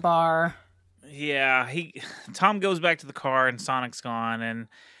Sonic in the bar. Yeah, Tom goes back to the car and Sonic's gone, and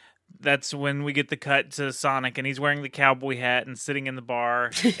that's when we get the cut to Sonic, and he's wearing the cowboy hat and sitting in the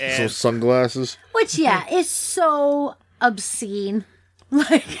bar. So And sunglasses. Which, yeah, is so obscene.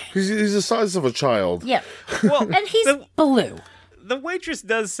 Like, He's the size of a child. yeah. well, And he's blue. the waitress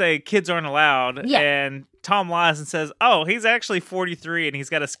does say kids aren't allowed, Yeah. and Tom lies and says, "Oh, he's actually 43 and he's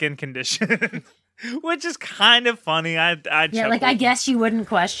got a skin condition," which is kind of funny. I Yeah, like, I guess you wouldn't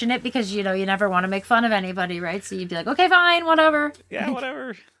question it because, you know, you never want to make fun of anybody, right? So you'd be like, okay, fine, whatever. yeah,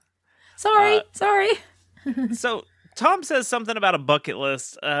 whatever. Sorry. So Tom says something about a bucket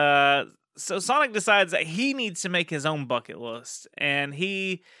list. So Sonic decides that he needs to make his own bucket list, and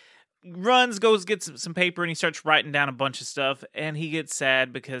he goes gets some paper, and he starts writing down a bunch of stuff, and he gets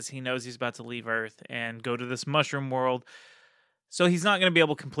sad because he knows he's about to leave Earth and go to this mushroom world. So he's not going to be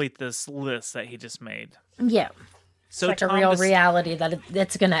able to complete this list that he just made. Yeah. So It's like Tom a real reality that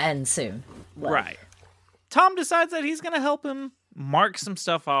it's going to end soon. Right. Tom decides that he's going to help him mark some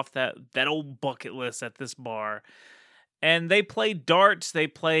stuff off that old bucket list at this bar. And they play darts, they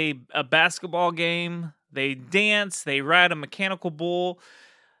play a basketball game, they dance, they ride a mechanical bull.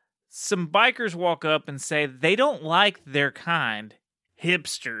 some bikers walk up and say they don't like their kind.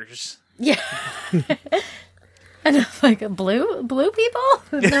 Hipsters. Yeah. And I'm like, blue people?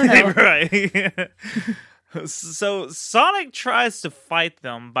 No. Right. So Sonic tries to fight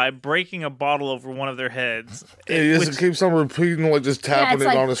them by breaking a bottle over one of their heads. Yeah, he just keeps on repeating, like just tapping it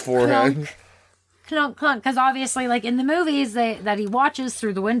like on his forehead. clunk, clunk, clunk. Because obviously, like in the movies that he watches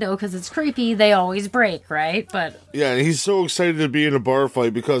through the window because it's creepy, they always break, right? But Yeah, and he's so excited to be in a bar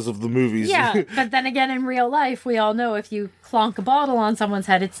fight because of the movies. yeah, but then again, in real life, we all know if you clonk a bottle on someone's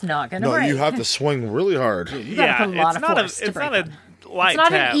head, it's not going to No, break. you have to swing really hard. You gotta put a lot of force to it's break not a them. light It's not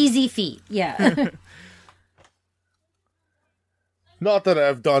tap. an easy feat. Yeah. Not that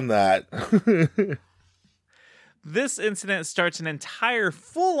I've done that. This incident starts an entire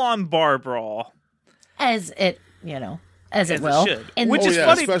full-on bar brawl. As it will. As it should. In Which the- is yeah,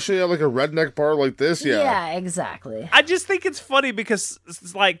 funny. especially at like a redneck bar like this. Yeah. Yeah, exactly. I just think it's funny because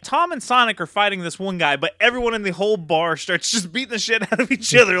it's like Tom and Sonic are fighting this one guy, but everyone in the whole bar starts just beating the shit out of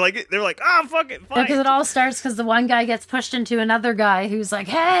each other. Like they're like, fuck it, fight. Because it all starts because the one guy gets pushed into another guy who's like,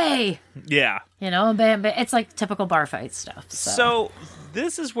 "Hey," Yeah. bam, bam. It's like typical bar fight stuff. So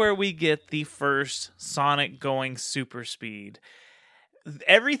this is where we get the first Sonic going super speed.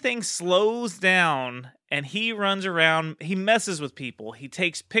 Everything slows down and he runs around. He messes with people. He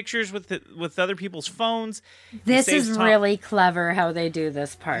takes pictures with other people's phones. this saves is Tom- really clever how they do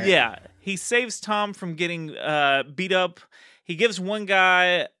this part. Yeah. He saves Tom from getting beat up. He gives one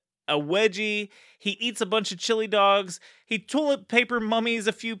guy a wedgie. He eats a bunch of chili dogs. He toilet paper mummies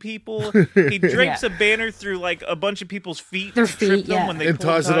a few people. He drapes Yeah. a banner through like a bunch of people's feet. Their to trip feet, them yeah. when they And pull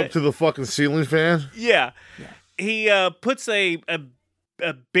ties it the- up to the fucking ceiling fan. Yeah. He puts a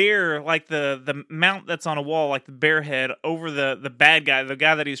bear, like the mount that's on a wall, like the bear head, over the bad guy, the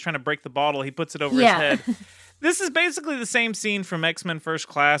guy that he was trying to break the bottle. He puts it over Yeah. his head. This is basically the same scene from X-Men First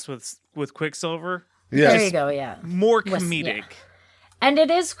Class with Quicksilver. Yes. There you go, yeah. More With- comedic. yeah. And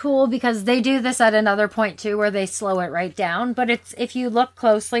it is cool because they do this at another point too where they slow it right down. But it's if you look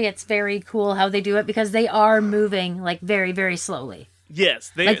closely, it's very cool how they do it because they are moving like very, very slowly.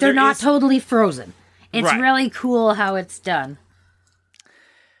 Yes. Like they're there not is- totally frozen. It's Right. really cool how it's done.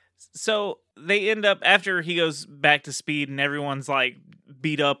 So they end up, after he goes back to speed and everyone's like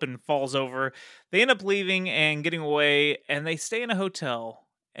beat up and falls over, they end up leaving and getting away, and they stay in a hotel.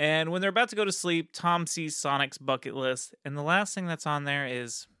 And when they're about to go to sleep, Tom sees Sonic's bucket list, and the last thing that's on there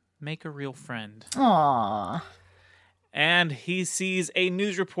is make a real friend. Aww. And he sees a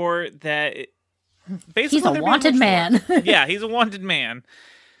news report that basically He's a they're being wanted looked for. man. Yeah, he's a wanted man.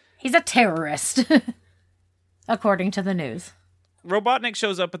 He's a terrorist. According to the news. Robotnik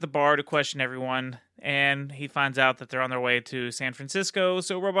shows up at the bar to question everyone, and he finds out that they're on their way to San Francisco,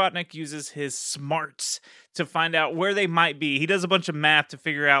 so Robotnik uses his smarts to find out where they might be. He does a bunch of math to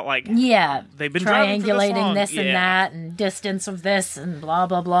figure out, like, Yeah. they've been driving for this triangulating long. this and Yeah. that and distance of this and blah,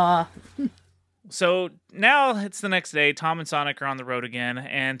 blah, blah. So now it's the next day. Tom and Sonic are on the road again,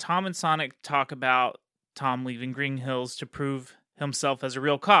 and Tom and Sonic talk about Tom leaving Green Hills to prove himself as a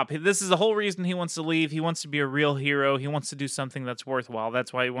real cop. This is the whole reason he wants to leave. He wants to be a real hero. He wants to do something that's worthwhile.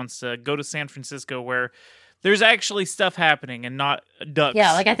 That's why he wants to go to San Francisco where there's actually stuff happening and not ducks.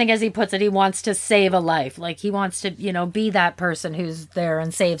 Yeah, like I think as he puts it, he wants to save a life. Like he wants to, be that person who's there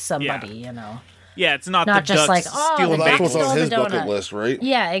and save somebody, Yeah, it's not Not the just ducks like, oh, stealing the Well, that's duck what's bagels. stole on the his bucket donut. list, right?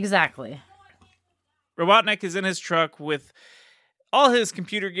 Yeah, exactly. Robotnik is in his truck with all his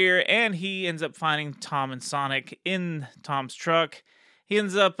computer gear, and he ends up finding Tom and Sonic in Tom's truck. He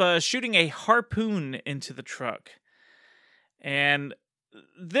ends up shooting a harpoon into the truck. And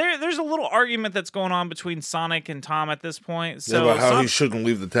there's a little argument that's going on between Sonic and Tom at this point. So about how he shouldn't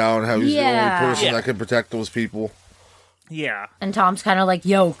leave the town, how he's the only person Yeah. that can protect those people. Yeah. And Tom's kind of like,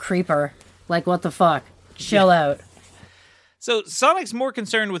 yo, creeper. Like, what the fuck? Chill out. So Sonic's more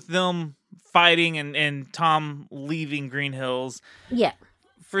concerned with them fighting and Tom leaving Green Hills. Yeah.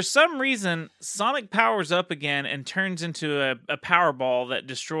 For some reason, Sonic powers up again and turns into a power ball that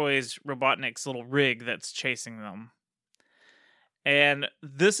destroys Robotnik's little rig that's chasing them. And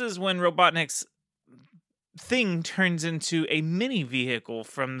this is when Robotnik's thing turns into a mini vehicle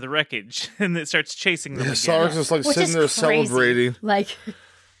from the wreckage and it starts chasing them Yeah, again. Sonic's just like Which sitting is there crazy. celebrating. Like,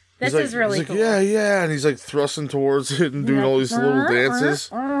 this He's like- is really he's cool. like, yeah, and he's like thrusting towards it and doing all these little dances.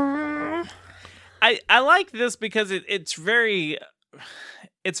 I like this because it's very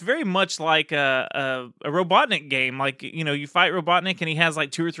much like a Robotnik game. Like, you fight Robotnik and he has like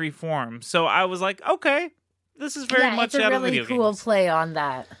 2 or 3 forms. So I was like, okay, this is very much it's a out of really video cool games. play on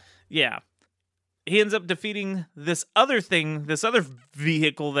that. Yeah. He ends up defeating this other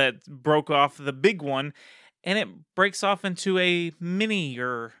vehicle that broke off the big one, and it breaks off into a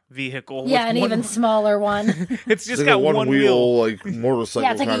minier vehicle. Yeah, with an one- even smaller one. It's just It's like got a one wheel. like motorcycle.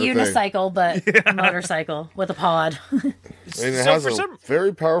 Yeah, it's like a kind of thing. unicycle, but a motorcycle with a pod. And it So has for a some-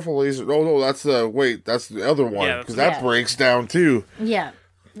 very powerful laser. Oh no, that's the other one Yeah, because that's- that breaks down too. Yeah.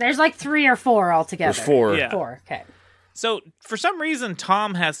 There's like 3 or 4 altogether. There's 4. Yeah. 4, okay. So for some reason,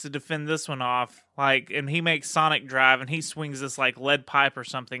 Tom has to defend this one off, and he makes Sonic drive, and he swings this like lead pipe or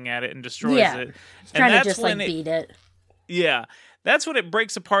something at it and destroys Yeah. it. He's trying to that's just like when beat it. Yeah, that's when it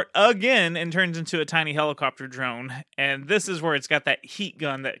breaks apart again and turns into a tiny helicopter drone. And this is where it's got that heat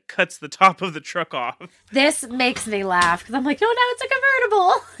gun that cuts the top of the truck off. This makes me laugh because I'm like, oh, now it's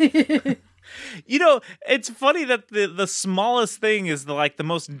a convertible. You know, it's funny that the smallest thing is the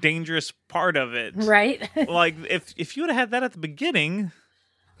most dangerous part of it. Right? Like if you would have had that at the beginning,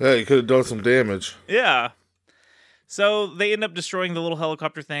 Yeah, you could have done some damage. yeah. So they end up destroying the little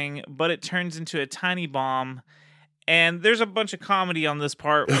helicopter thing, but it turns into a tiny bomb. And there's a bunch of comedy on this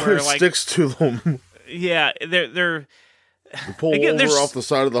part where It sticks to them. yeah, they're You pull Again, over there's- off the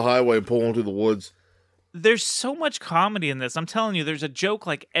side of the highway and pull into the woods. there's so much comedy in this. I'm telling you, there's a joke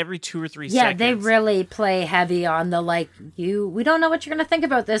like every 2 or 3 Yeah, seconds. they really play heavy on the we don't know what you're going to think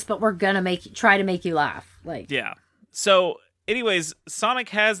about this, but we're going to try to make you laugh. Like, Yeah. So, anyways, Sonic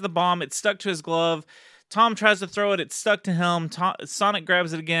has the bomb. It's stuck to his glove. Tom tries to throw it. It's stuck to him. Sonic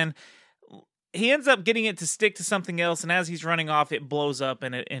grabs it again. He ends up getting it to stick to something else, and as he's running off, it blows up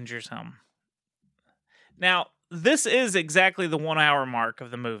and it injures him. Now, this is exactly the 1 hour mark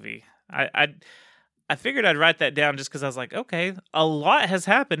of the movie. I figured I'd write that down just because I was like, okay, a lot has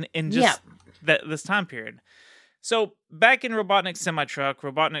happened in just this time period. So, back in Robotnik's semi-truck,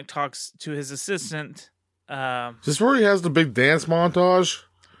 Robotnik talks to his assistant. Is this where he has the big dance montage?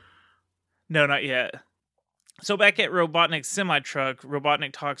 No, not yet. So back at Robotnik's semi-truck,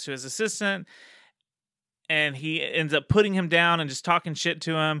 Robotnik talks to his assistant, and he ends up putting him down and just talking shit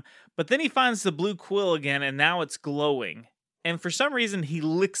to him. But then he finds the blue quill again, and now it's glowing. And for some reason, he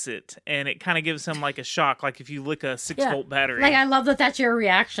licks it, and it kind of gives him like a shock, like if you lick a 6-volt battery. Like, I love that that's your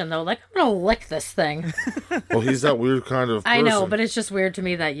reaction, though. Like, I'm going to lick this thing. Well, he's that weird kind of person. I know, but it's just weird to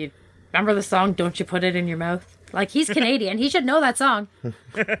me that you... Remember the song, Don't You Put It in Your Mouth? Like, he's Canadian. He should know that song.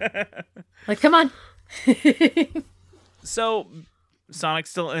 Like, come on. So Sonic's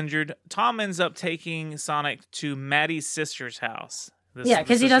still injured. Tom ends up taking Sonic to Maddie's sister's house. Yeah,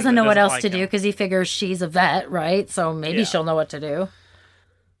 because he sister doesn't that know what else like to do, him. because he figures she's a vet, right? So maybe Yeah. she'll know what to do.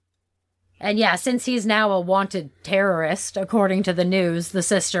 And yeah, since he's now a wanted terrorist, according to the news, the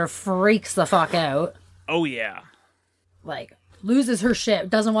sister freaks the fuck out. Oh, yeah. Like, loses her shit,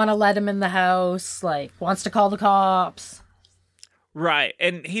 doesn't want to let him in the house, like, wants to call the cops. Right,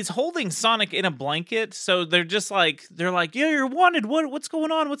 and he's holding Sonic in a blanket, so they're like, yeah, you're wanted. What's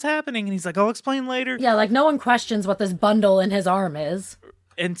going on? What's happening? And he's like, I'll explain later. Yeah, like, no one questions what this bundle in his arm is.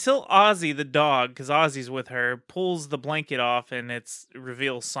 Until Ozzy, the dog, because Ozzy's with her, pulls the blanket off, and it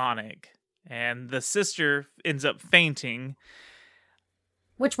reveals Sonic. And the sister ends up fainting.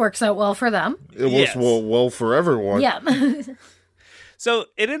 Which works out well for them. It works Yes. well for everyone. Yeah. So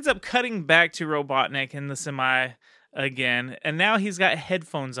it ends up cutting back to Robotnik in the semi again, and now he's got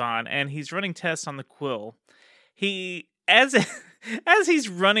headphones on, and he's running tests on the quill. As he's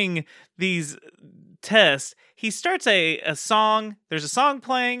running these tests, he starts a song. There's a song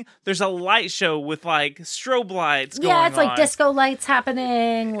playing. There's a light show with like strobe lights going on. Yeah, it's like disco lights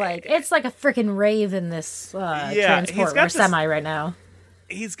happening. Like, it's like a freaking rave in this he's transport got or this- semi right now.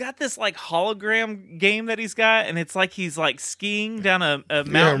 He's got this like hologram game that he's got, and it's like he's like skiing down a Yeah,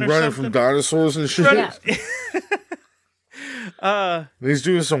 mountain I'm or running something. from dinosaurs and shit. Yeah. And he's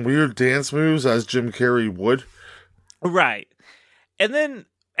doing some weird dance moves as Jim Carrey would. Right. And then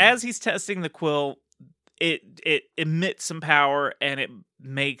as he's testing the quill, it emits some power and it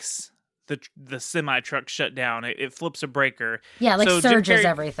makes the semi truck shut down. It flips a breaker. Yeah, like So Jim surges Carrey-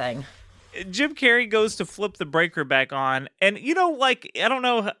 everything. Jim Carrey goes to flip the breaker back on, and you know, like, I don't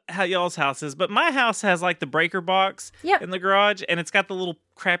know how y'all's house is, but my house has like the breaker box Yep. in the garage, and it's got the little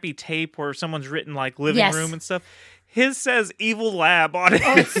crappy tape where someone's written like living Yes. room and stuff. His says Evil Lab on it.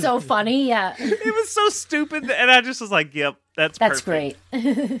 Oh, it's so funny. Yeah. It was so stupid, and I just was like, "Yep, that's That's perfect."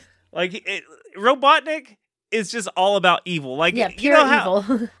 great. Like, Robotnik is just all about evil. Like, Yeah, you pure know how,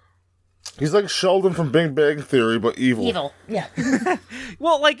 evil. He's like Sheldon from Big Bang Theory, but evil. Evil. Yeah.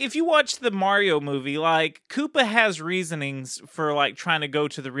 well, like if you watch the Mario movie, like Koopa has reasonings for like trying to go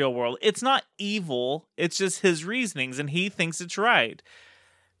to the real world. It's not evil; it's just his reasonings, and he thinks it's right.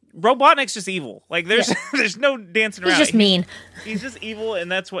 Robotnik's just evil. Like there's there's no dancing around. He's just mean. He's just evil, and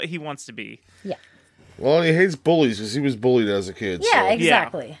that's what he wants to be. Yeah. Well, he hates bullies because he was bullied as a kid. Yeah, so.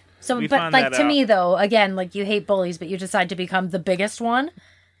 exactly. So, We but found like that to out. me though, again, like you hate bullies, but you decide to become the biggest one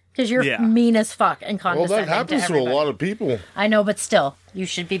because you're Yeah. mean as fuck and Well, condescending. that happens to a everybody. lot of people. I know, but still, you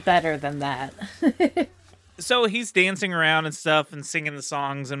should be better than that. So he's dancing around and stuff and singing the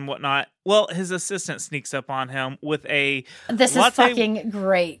songs and whatnot. Well, his assistant sneaks up on him with a This is latte, fucking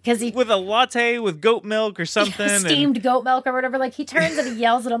great because he with a latte with goat milk or something. and- steamed goat milk or whatever. Like he turns and he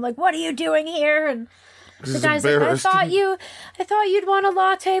yells at him, like, "What are you doing here?" And the He's guy's like, embarrassed. I thought you'd want a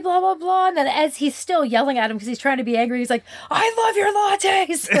latte, blah blah blah." And then as he's still yelling at him because he's trying to be angry, he's like, "I love your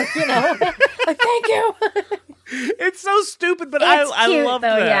lattes," like, you know, like thank you. It's so stupid, but It's I cute love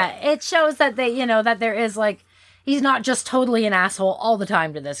though. that. Yeah, it shows that they, that there is like. He's not just totally an asshole all the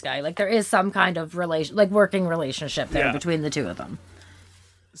time to this guy. Like there is some kind of working relationship there Yeah. between the two of them.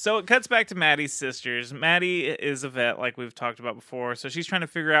 So it cuts back to Maddie's sisters. Maddie is a vet, like we've talked about before, so she's trying to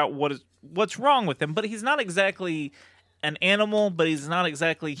figure out what's wrong with him. But he's not exactly an animal, but he's not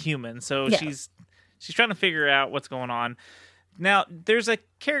exactly human. So Yeah. she's trying to figure out what's going on. Now, there's a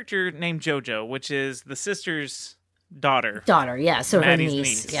character named JoJo, which is the sister's daughter. Yeah. So Maddie's her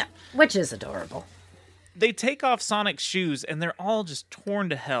niece. niece, yeah, which is adorable. They take off Sonic's shoes, and they're all just torn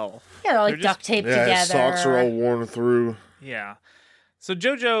to hell. Yeah, they're like They're just- duct taped Yeah, together. his socks are all worn through. Yeah. So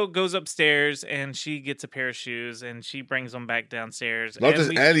JoJo goes upstairs, and she gets a pair of shoes, and she brings them back downstairs. Not and just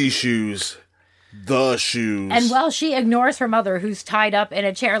we- any shoes. The shoes. And well, she ignores her mother, who's tied up in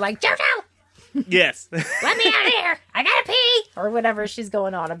a chair, like JoJo, Yes. let me out of here! I gotta pee, or whatever she's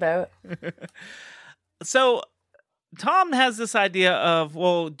going on about. So Tom has this idea of,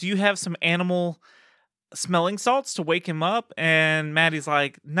 well, do you have some animal smelling salts to wake him up? And Maddie's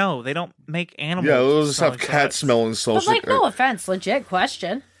like, no, they don't make animal. Yeah, they'll just have smelling cat salts. smelling But salts. like, no offense, legit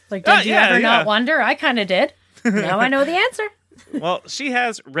question. Like, Oh, did you yeah, ever yeah. not wonder? I kind of did. Now I know the answer. Well, she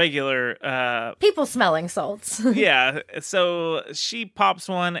has regular, People smelling salts. yeah. So she pops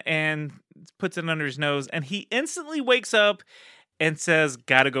one and puts it under his nose, and he instantly wakes up and says,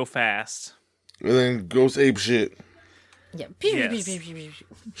 gotta go fast. And then goes ape shit. Yeah. Yes.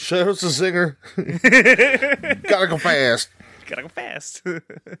 Shout out to Singer. Gotta go fast. Gotta go fast.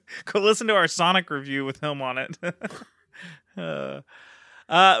 Go listen to our Sonic review with him on it. The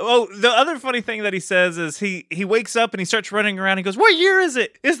other funny thing that he says is he wakes up and he starts running around. He goes, "What year is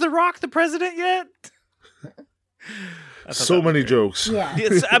it? Is The Rock the president yet?" So many jokes. Yeah.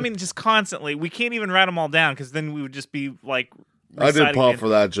 It's, I mean, just constantly. We can't even write them all down because then we would just be like. I did reciting pop it. for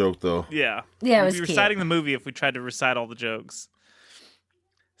that joke though. Yeah. Yeah, it We'd was be cute. reciting the movie if we tried to recite all the jokes.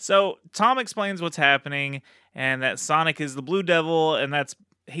 So Tom explains what's happening and that Sonic is the Blue Devil, and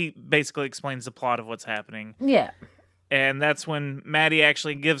he basically explains the plot of what's happening. Yeah. And that's when Maddie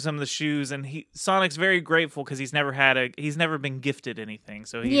actually gives him the shoes, and Sonic's very grateful because he's never been gifted anything.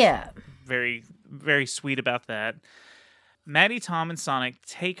 So he's Yeah. very, very sweet about that. Maddie, Tom, and Sonic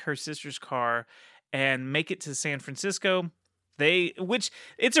take her sister's car and make it to San Francisco. Which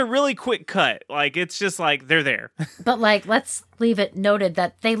it's a really quick cut. Like, it's just like they're there. But like, let's leave it noted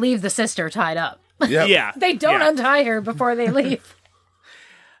that they leave the sister tied up. Yep. Yeah. They don't yeah. untie her before they leave.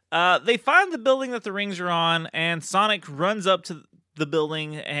 They find the building that the rings are on, and Sonic runs up to the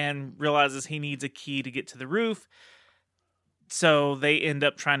building and realizes he needs a key to get to the roof. So they end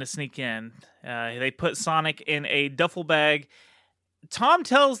up trying to sneak in. They put Sonic in a duffel bag. Tom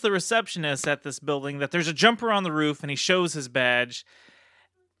tells the receptionist at this building that there's a jumper on the roof, and he shows his badge,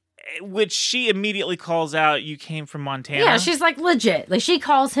 which she immediately calls out, "You came from Montana." Yeah, she's like legit. Like she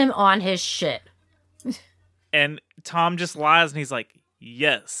calls him on his shit. And Tom just lies, and he's like,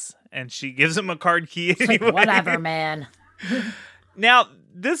 "Yes." And she gives him a card key anyway. Like, whatever, man. Now,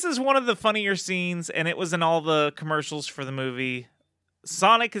 this is one of the funnier scenes, and it was in all the commercials for the movie.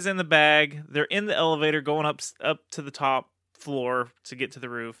 Sonic is in the bag. They're in the elevator going up to the top floor to get to the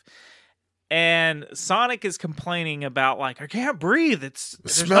roof. And Sonic is complaining about, like, I can't breathe. It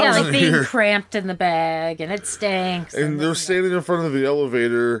smells Yeah, in like being here. cramped in the bag and it stinks. And they're standing in front of the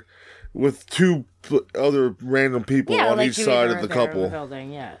elevator with two other random people on like each you side either of the are there or couple.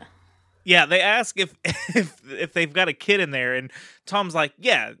 building, yeah. Yeah, they ask if they've got a kid in there, and Tom's like,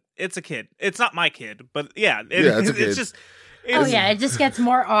 "Yeah, it's a kid. It's not my kid, but yeah, it's a kid. It's just." Oh yeah, it just gets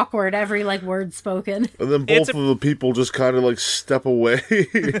more awkward every like word spoken. And then both of the people just kind of like step away.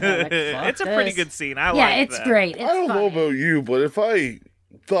 Like, fuck It's a pretty this. good scene. I Yeah, like it's that. great. It's I don't know funny. about you, but if I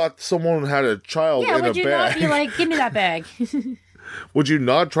thought someone had a child Yeah, in a would you not bag, be like, give me that bag? would you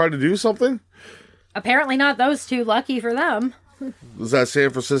not try to do something? Apparently not those two. Lucky for them. Is that San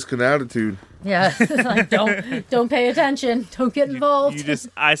Franciscan attitude? Yeah, like don't pay attention. Don't get involved. You just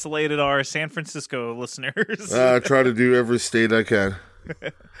isolated our San Francisco listeners. I try to do every state I can.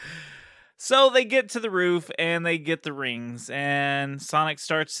 So they get to the roof and they get the rings, and Sonic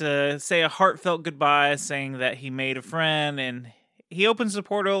starts to say a heartfelt goodbye, saying that he made a friend, and he opens the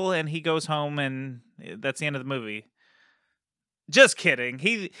portal and he goes home, and that's the end of the movie. Just kidding.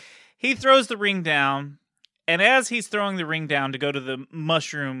 He throws the ring down, and as he's throwing the ring down to go to the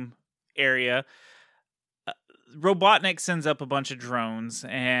mushroom area, Robotnik sends up a bunch of drones,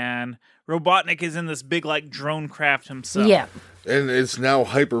 and Robotnik is in this big, like, drone craft himself. Yeah. And it's now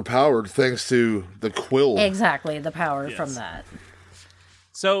hyper-powered thanks to the quill. Exactly, the power from that.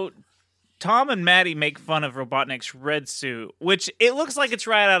 So Tom and Maddie make fun of Robotnik's red suit, which it looks like it's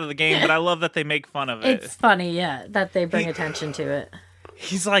right out of the game, but I love that they make fun of it. It's funny, yeah, that they bring attention to it.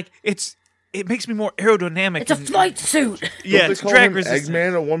 He's like, it makes me more aerodynamic. It's a flight suit! Yeah, Don't it's they call drag him resistant.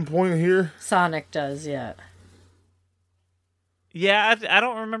 Eggman at one point here? Sonic does, yeah. Yeah, I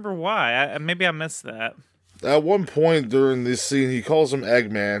don't remember why. Maybe I missed that. At one point during this scene, he calls him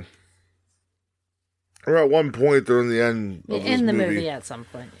Eggman. Or at one point during the end of this In the movie. movie at some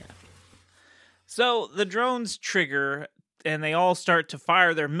point, yeah. So the drones trigger, and they all start to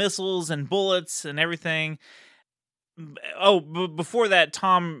fire their missiles and bullets and everything. Oh, before that,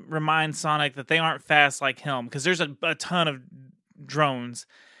 Tom reminds Sonic that they aren't fast like him, because there's a ton of drones.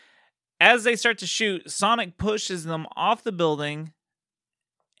 As they start to shoot, Sonic pushes them off the building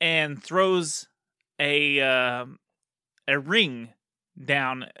and throws a ring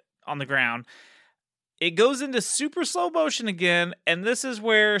down on the ground. It goes into super slow motion again, and this is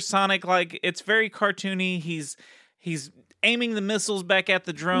where Sonic, like, it's very cartoony. He's aiming the missiles back at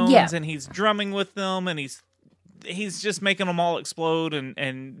the drones, and he's drumming with them, and he's just making them all explode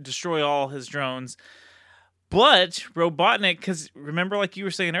and destroy all his drones. But Robotnik, because remember, like you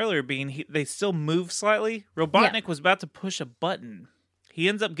were saying earlier, Bean, they still move slightly. Robotnik was about to push a button. He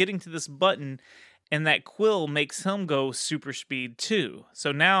ends up getting to this button, and that quill makes him go super speed too.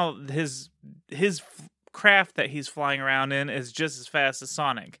 So now his craft that he's flying around in is just as fast as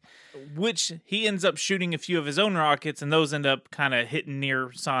Sonic, which he ends up shooting a few of his own rockets, and those end up kind of hitting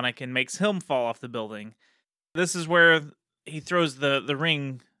near Sonic and makes him fall off the building. This is where he throws the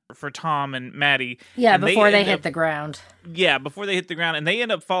ring for Tom and Maddie. Yeah, and before they hit the ground. Yeah, before they hit the ground, and they end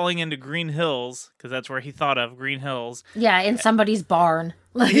up falling into Green Hills, because that's where he thought of, Green Hills. Yeah, in somebody's barn.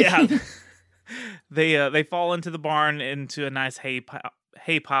 Yeah. They fall into the barn, into a nice hay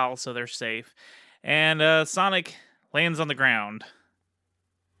pile, so they're safe. And Sonic lands on the ground.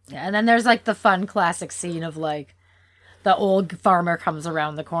 Yeah, and then there's like the fun classic scene of like the old farmer comes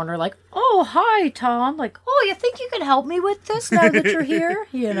around the corner like, "Oh, hi, Tom." Like, "Oh, you think you can help me with this now that you're here?"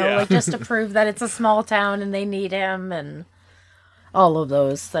 You know, like just to prove that it's a small town and they need him and all of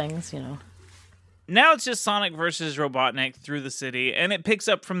those things, you know. Now it's just Sonic versus Robotnik through the city, and it picks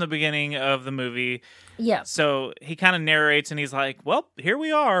up from the beginning of the movie. Yeah. So he kind of narrates, and he's like, "Well, here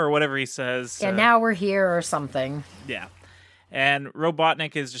we are," or whatever he says. Yeah, now we're here or something. Yeah. And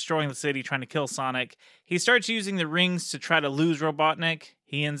Robotnik is destroying the city, trying to kill Sonic. He starts using the rings to try to lose Robotnik.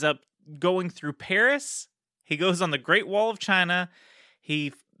 He ends up going through Paris. He goes on the Great Wall of China.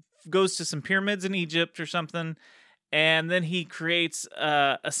 He goes to some pyramids in Egypt or something. And then he creates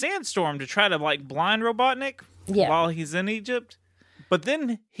a sandstorm to try to, like, blind Robotnik while he's in Egypt. But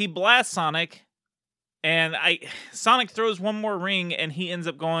then he blasts Sonic, and Sonic throws one more ring, and he ends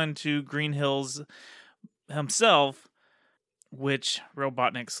up going to Green Hills himself, which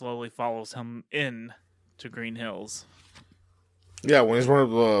Robotnik slowly follows him in to Green Hills. Yeah, when he's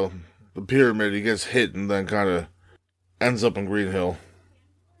running up the pyramid, he gets hit and then kind of ends up in Green Hill.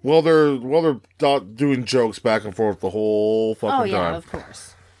 Well, they're doing jokes back and forth the whole fucking time. Of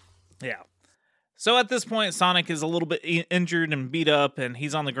course. Yeah. So at this point, Sonic is a little bit injured and beat up, and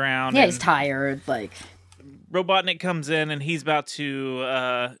he's on the ground. Yeah, he's tired. Like, Robotnik comes in, and he's about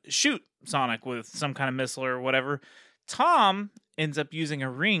to shoot Sonic with some kind of missile or whatever. Tom ends up using a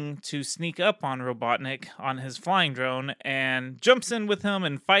ring to sneak up on Robotnik on his flying drone and jumps in with him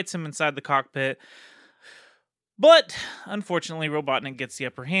and fights him inside the cockpit. But, unfortunately, Robotnik gets the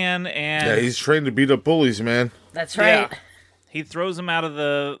upper hand, and... Yeah, he's trained to beat up bullies, man. That's right. Yeah. He throws him out of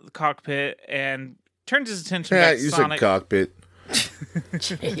the cockpit and turns his attention back to you Sonic. said cockpit.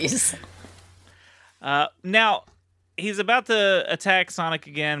 Jeez. Now, he's about to attack Sonic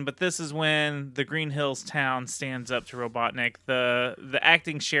again, but this is when the Green Hills town stands up to Robotnik. The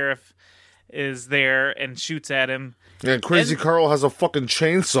acting sheriff is there and shoots at him. Yeah, Crazy Carl has a fucking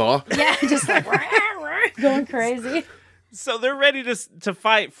chainsaw. Yeah, just like going crazy. So they're ready to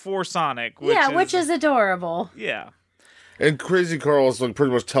fight for Sonic. Which is adorable. Yeah. And Crazy Carl's like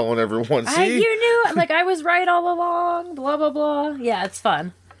pretty much telling everyone, see? You knew, like, I was right all along, blah, blah, blah. Yeah, it's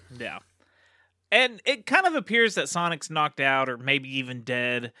fun. Yeah. And it kind of appears that Sonic's knocked out or maybe even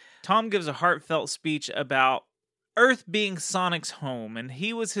dead. Tom gives a heartfelt speech about Earth being Sonic's home, and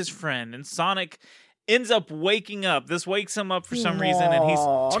he was his friend, and Sonic ends up waking up. This wakes him up for some reason, and he's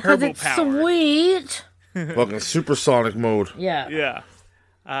turbo-powered. It's sweet. Fucking supersonic mode. Yeah.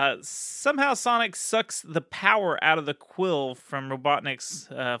 Yeah. Somehow Sonic sucks the power out of the quill from Robotnik's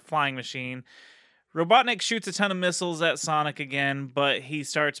flying machine. Robotnik shoots a ton of missiles at Sonic again, but he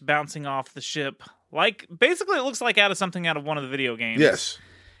starts bouncing off the ship. Basically it looks like something out of one of the video games. Yes.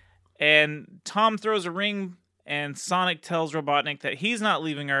 And Tom throws a ring, and Sonic tells Robotnik that he's not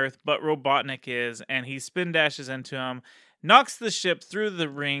leaving Earth, but Robotnik is, and he spin dashes into him, knocks the ship through the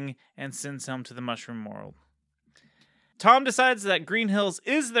ring, and sends him to the Mushroom World. Tom decides that Green Hills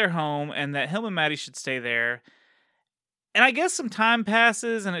is their home, and that him and Maddie should stay there. And I guess some time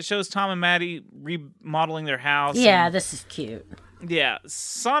passes, and it shows Tom and Maddie remodeling their house. Yeah, this is cute. Yeah,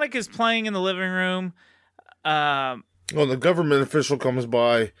 Sonic is playing in the living room. The government official comes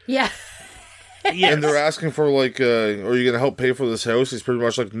by. Yeah. Yes. And they're asking for, are you going to help pay for this house? He's pretty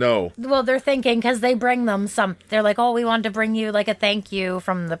much like, no. Well, they're thinking, because they bring them they're like, oh, we wanted to bring you, a thank you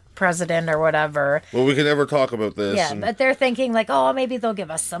from the president or whatever. Well, we can never talk about this. Yeah, but they're thinking, maybe they'll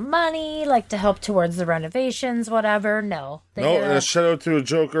give us some money, to help towards the renovations, whatever. No. And a shout out to a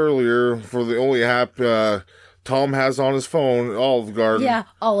joke earlier for the only app Tom has on his phone, Olive Garden. Yeah,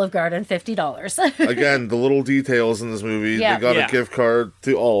 Olive Garden, $50. Again, the little details in this movie. Yeah. They got a gift card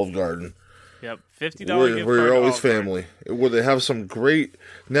to Olive Garden. Yep, $50 gift Where card. you're always Olive Garden. family. Where they have some great,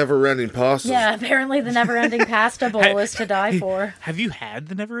 never-ending pastas. Yeah, apparently the never-ending pasta bowl is to die for. Have you had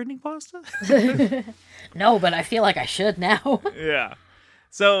the never-ending pasta? No, but I feel like I should now. Yeah.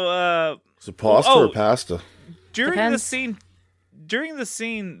 So, Is it pasta or pasta? during Depends. the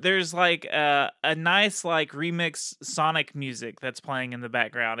scene, there's a nice remix Sonic music that's playing in the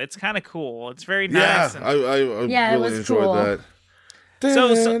background. It's kind of cool. It's very nice. Yeah, I Yeah, it really was enjoyed cool. that. So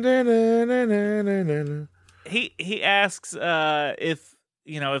he asks if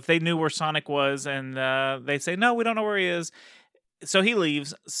they knew where Sonic was, and they say no, we don't know where he is. So he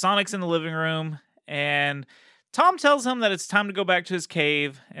leaves. Sonic's in the living room, and Tom tells him that it's time to go back to his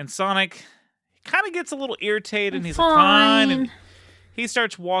cave. And Sonic kind of gets a little irritated, and he's like, fine. And he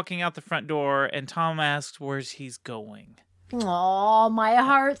starts walking out the front door, and Tom asks where he's going. Oh, my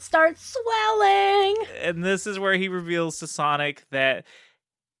heart starts swelling. And this is where he reveals to Sonic that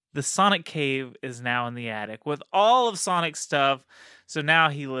the Sonic cave is now in the attic with all of Sonic's stuff. So now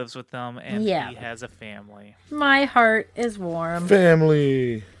he lives with them, and he has a family. My heart is warm.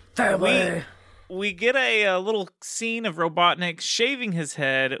 Family. We get a little scene of Robotnik shaving his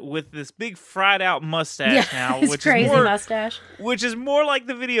head with this big fried out mustache now, his which crazy is more, mustache. which is more like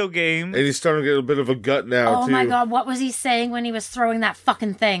the video game. And he's starting to get a bit of a gut now, Oh too. my god, what was he saying when he was throwing that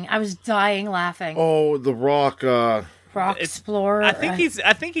fucking thing? I was dying laughing. Oh, the Rock. Rock Explorer. I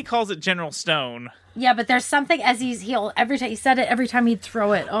think he calls it General Stone. Yeah, but there's something as he said it every time he'd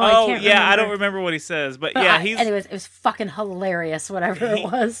throw it. Oh, I can't yeah, remember. I don't remember what he says, but But yeah, anyways, it was fucking hilarious, whatever it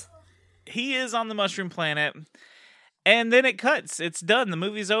was. he is on the Mushroom Planet, and then it cuts. It's done. The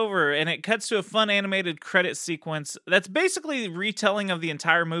movie's over, and it cuts to a fun animated credit sequence that's basically retelling of the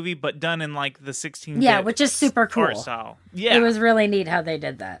entire movie, but done in the 16-bit Yeah, which is super cool. art style. Yeah, It was really neat how they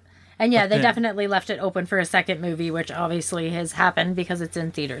did that. And yeah, they definitely left it open for a second movie, which obviously has happened because it's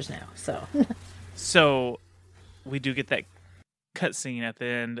in theaters now. So we do get that cutscene at the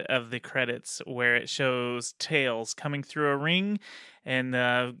end of the credits where it shows Tails coming through a ring, and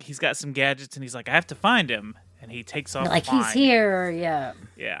he's got some gadgets, and he's like, I have to find him. And he takes off he's here, yeah.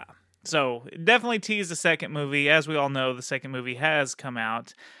 Yeah. So definitely tease the second movie. As we all know, the second movie has come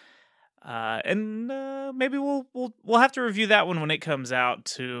out. And maybe we'll have to review that one when it comes out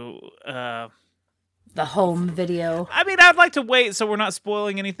to The home video. I mean, I'd like to wait so we're not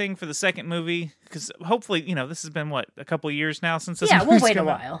spoiling anything for the second movie, because hopefully, this has been a couple of years now since this Yeah, we'll movie's wait a come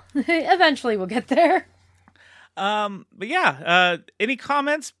out. while. Eventually we'll get there. But yeah, any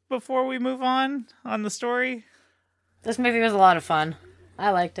comments before we move on the story? This movie was a lot of fun. I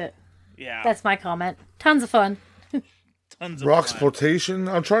liked it. Yeah, That's my comment. Tons of fun. tons of Rock fun. exploitation?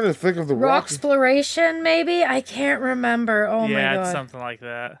 I'm trying to think of the Rock Rock. exploration, maybe? I can't remember. Oh my Yeah, god. it's something like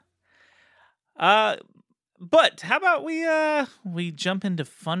that. But how about we jump into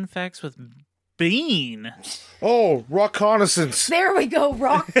fun facts with Bean? Oh, Rockconnaissance. There we go,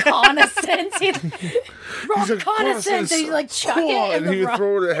 rock reconnaissance. He's like, Reconnaissance. And he's chuck cool, it in and he the would rock.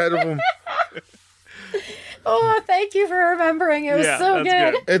 throw it ahead of him. Oh, thank you for remembering. It was Yeah, so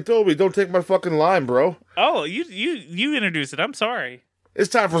that's good. good. Hey, Toby, don't take my fucking line, bro. Oh, you introduced it. I'm sorry. It's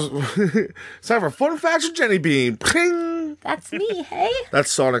time for fun facts with Jenny Bean. Ping! That's me, hey?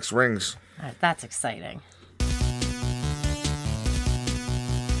 That's Sonic's rings. That's exciting.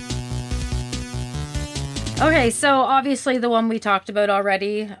 Okay, so obviously the one we talked about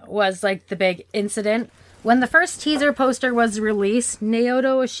already was like the big incident. When the first teaser poster was released,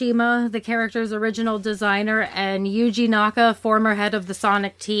 Naoto Oshima, the character's original designer, and Yuji Naka, former head of the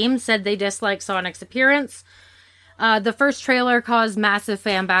Sonic team, said they disliked Sonic's appearance. The first trailer caused massive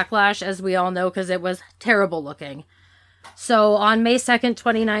fan backlash, as we all know, because it was terrible looking. So on May 2nd,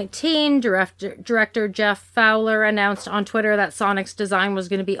 2019, director Jeff Fowler announced on Twitter that Sonic's design was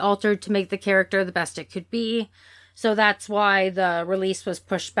going to be altered to make the character the best it could be. So that's why the release was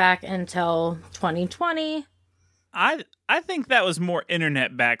pushed back until 2020. I think that was more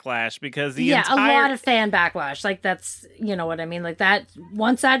internet backlash because a lot of fan backlash. Like, that's, you know what I mean? Like, that,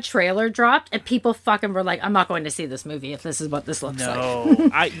 once that trailer dropped, and people fucking were like, I'm not going to see this movie if this is what this looks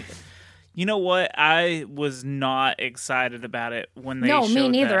like. You know what? I was not excited about it when they showed No, me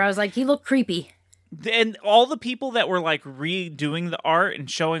neither. that. I was like, he looked creepy. And all the people that were like redoing the art and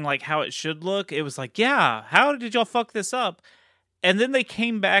showing like how it should look, it was like, yeah, how did y'all fuck this up? And then they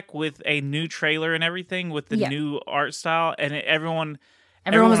came back with a new trailer and everything with the new art style, and everyone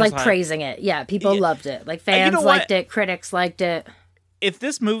was like praising it. Yeah, people loved it. Like, fans liked it, critics liked it. If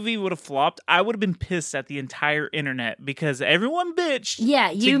this movie would have flopped, I would have been pissed at the entire internet because everyone bitched. Yeah,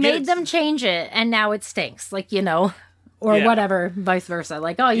 you made them change it, and now it stinks. Like, you know, or whatever, vice versa.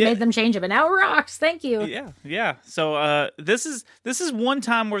 Like, oh, you made them change it, but now it rocks. Thank you. Yeah. So this is one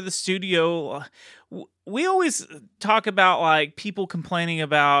time where the studio. We always talk about like people complaining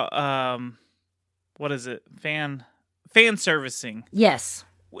about what is it, fan servicing. Yes.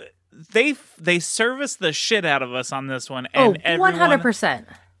 They serviced the shit out of us on this one, and 100%.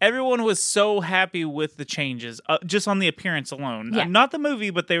 Everyone was so happy with the changes, just on the appearance alone. Yeah. Not the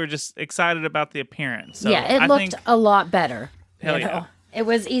movie, but they were just excited about the appearance. So yeah, it looked a lot better. Hell you know? yeah. It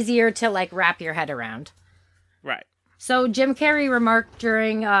was easier to like wrap your head around. Right. So Jim Carrey remarked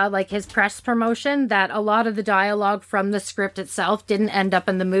during like his press promotion that a lot of the dialogue from the script itself didn't end up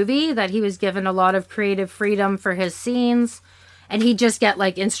in the movie, that he was given a lot of creative freedom for his scenes. And he'd just get,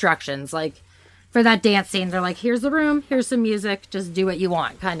 like, instructions, like, for that dance scene, they're like, here's the room, here's some music, just do what you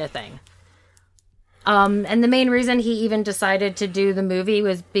want, kind of thing. And the main reason he even decided to do the movie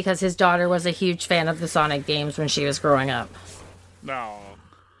was because his daughter was a huge fan of the Sonic games when she was growing up. No.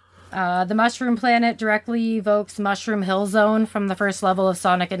 The Mushroom Planet directly evokes Mushroom Hill Zone from the first level of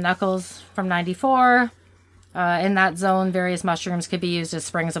Sonic & Knuckles from '94. In that zone, various mushrooms could be used as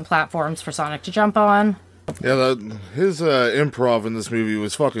springs and platforms for Sonic to jump on. Yeah, his improv in this movie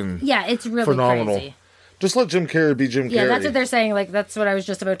was fucking it's really phenomenal. Crazy. Just let Jim Carrey be Jim Carrey. Yeah, that's what they're saying. Like, that's what I was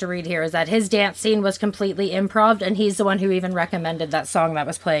just about to read here, is that his dance scene was completely improv, and he's the one who even recommended that song that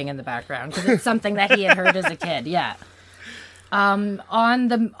was playing in the background, because it's something that he had heard as a kid. Yeah.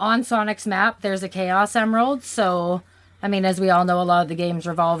 On Sonic's map, there's a Chaos Emerald, so, I mean, as we all know, a lot of the games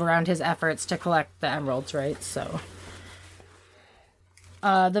revolve around his efforts to collect the emeralds, right? So...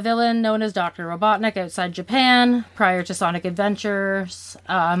 the villain, known as Dr. Robotnik outside Japan, prior to Sonic Adventures.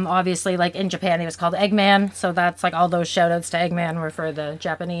 Obviously, like, in Japan, he was called Eggman, so that's, like, all those shoutouts to Eggman were for the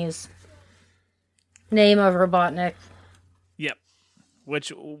Japanese name of Robotnik. Yep.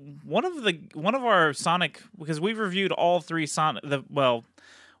 Which, one of our Sonic, because we've reviewed all three Sonic,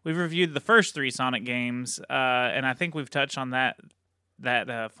 we've reviewed the first three Sonic games, and I think we've touched on that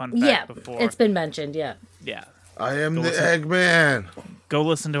fun fact before. It's been mentioned, yeah. Yeah. I am the Eggman. Go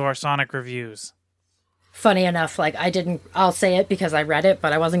listen to our Sonic reviews. Funny enough, like, I'll say it because I read it,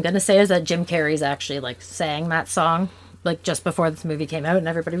 but I wasn't going to say is that Jim Carrey's actually, like, sang that song, like, just before this movie came out, and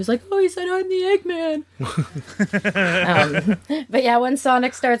everybody was like, oh, he said, I'm the Eggman. But yeah, when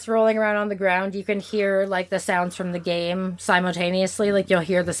Sonic starts rolling around on the ground, you can hear, like, the sounds from the game simultaneously. Like, you'll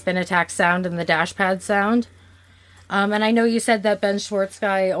hear the spin attack sound and the dash pad sound. And I know you said that Ben Schwartz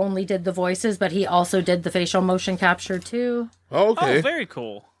guy only did the voices, but he also did the facial motion capture too. Oh, okay. Oh, very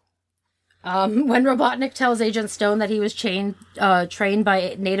cool. When Robotnik tells Agent Stone that he was trained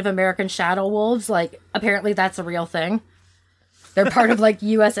by Native American shadow wolves, like, apparently that's a real thing. They're part of, like,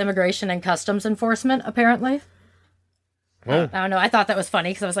 U.S. Immigration and Customs Enforcement, apparently. Oh. I don't know. I thought that was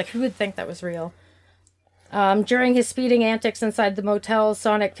funny because I was like, who would think that was real? During his speeding antics inside the motel,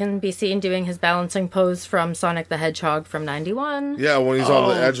 Sonic can be seen doing his balancing pose from Sonic the Hedgehog from '91. Yeah, when he's on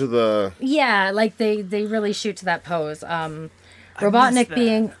the edge of the... Yeah, like, they really shoot to that pose. Robotnik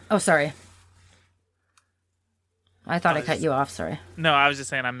being... Oh, sorry. I thought I cut you off, sorry. No, I was just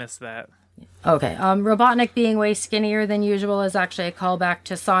saying I missed that. Okay. Robotnik being way skinnier than usual is actually a callback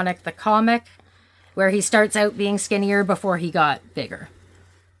to Sonic the comic, where he starts out being skinnier before he got bigger.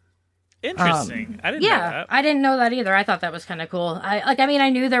 Interesting. I didn't know Yeah, that. I didn't know that either. I thought that was kind of cool. I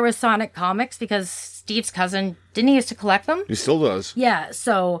knew there was Sonic comics because Steve's cousin, didn't he used to collect them? He still does. Yeah,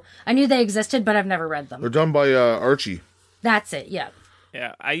 so I knew they existed, but I've never read They're them. done by Archie. That's it, yeah.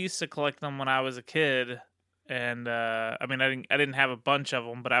 Yeah, I used to collect them when I was a kid, and I didn't have a bunch of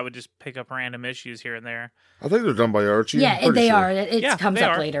them, but I would just pick up random issues here and there. I think they're done by Archie. I'm Yeah, pretty they sure. are. It Yeah, comes they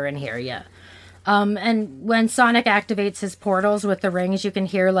up are. later in here, yeah. And when Sonic activates his portals with the rings, you can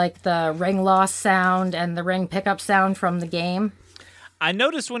hear like the ring loss sound and the ring pickup sound from the game. I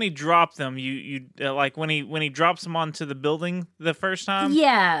noticed when he dropped them, you like when he drops them onto the building the first time.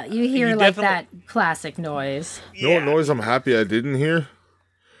 Yeah, you hear You like definitely- that classic noise. You know what noise I'm happy I didn't hear?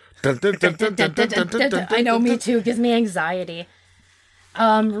 Dun, dun, dun, dun, dun, dun, dun, dun, dun, I know, me too. It gives me anxiety.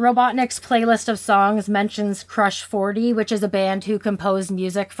 Robotnik's playlist of songs mentions Crush 40, which is a band who composed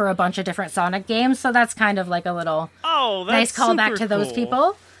music for a bunch of different Sonic games. So that's kind of like a little Oh, that's nice callback super to those cool.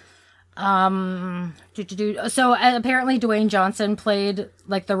 people. So apparently Dwayne Johnson played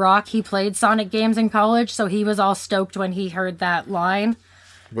like The Rock. He played Sonic games in college, so he was all stoked when he heard that line.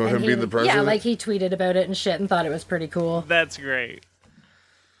 About him And being the president? Yeah, like he tweeted about it and shit and thought it was pretty cool. That's great.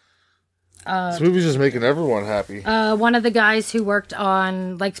 This movie's just making everyone happy. One of the guys who worked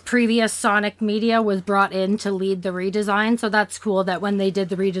on like previous Sonic media was brought in to lead the redesign, so that's cool that when they did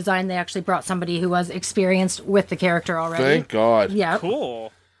the redesign, they actually brought somebody who was experienced with the character already. Thank God. Yeah.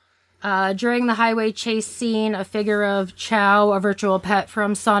 Cool. During the highway chase scene, a figure of Chow, a virtual pet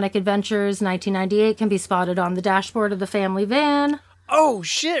from Sonic Adventures 1998, can be spotted on the dashboard of the family van. Oh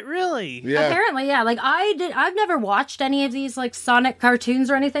shit! Really? Yeah. Apparently, yeah. Like I've never watched any of these like Sonic cartoons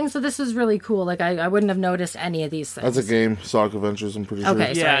or anything, so this is really cool. Like I wouldn't have noticed any of these things. That's a game, Sonic Adventures, I'm pretty sure.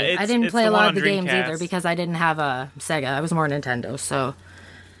 Okay, Yeah, sorry. I it's- didn't it's play the a one lot on of the games Dreamcast. either because I didn't have a Sega. I was more Nintendo. So,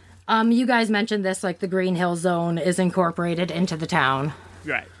 you guys mentioned this, like the Green Hill Zone is incorporated into the town.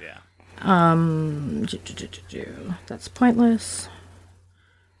 Right. Yeah. That's pointless.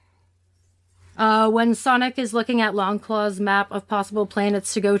 When Sonic is looking at Longclaw's map of possible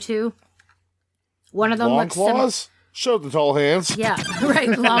planets to go to, one of them Long looks claws? Show the tall hands. Yeah, right.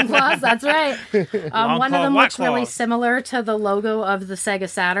 Longclaws, that's right. One of Claw, them White looks really Claws. similar to the logo of the Sega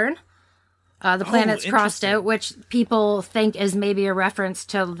Saturn. The planet's crossed interesting. out, which people think is maybe a reference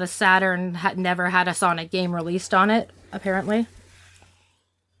to the Saturn never had a Sonic game released on it, apparently.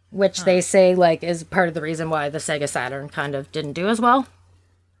 Which they say like is part of the reason why the Sega Saturn kind of didn't do as well.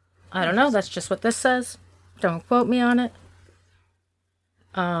 I don't know, that's just what this says. Don't quote me on it.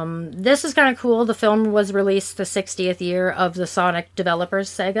 This is kind of cool. The film was released the 60th year of the Sonic developers,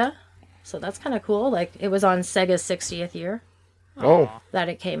 Sega. So that's kind of cool. Like, it was on Sega's 60th year Oh, that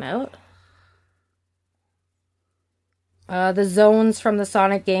it came out. The zones from the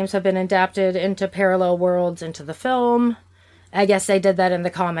Sonic games have been adapted into parallel worlds into the film. I guess they did that in the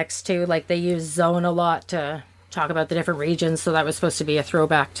comics too. Like, they used zone a lot to talk about the different regions, so that was supposed to be a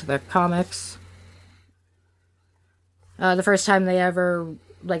throwback to the comics. The first time they ever,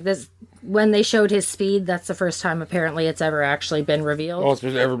 like this, when they showed his speed, that's the first time apparently it's ever actually been revealed.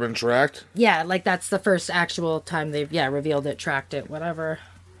 it's ever been tracked? Yeah, like that's the first actual time they've, revealed it, tracked it, whatever.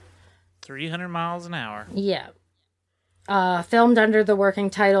 300 miles an hour. Yeah. Filmed under the working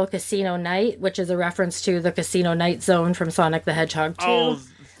title Casino Night, which is a reference to the Casino Night Zone from Sonic the Hedgehog 2. Oh, I thought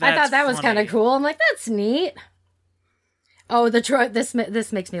that's that was kind funny. of cool. I'm like, that's neat. Oh, this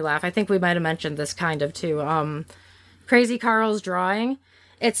makes me laugh. I think we might have mentioned this kind of too. Crazy Carl's drawing.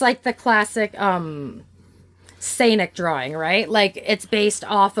 It's like the classic Sonic drawing, right? Like it's based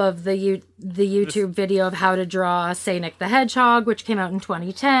off of the YouTube video of how to draw Sonic the Hedgehog, which came out in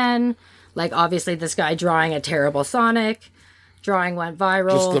 2010. Like obviously this guy drawing a terrible Sonic. Drawing went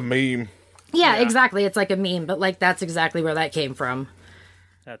viral. Just the meme. Yeah, exactly. It's like a meme, but like that's exactly where that came from.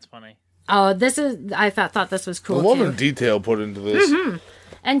 That's funny. Oh, I thought this was A cool lot too. of detail put into this.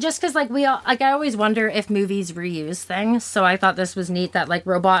 And just because, like, I always wonder if movies reuse things, so I thought this was neat that, like,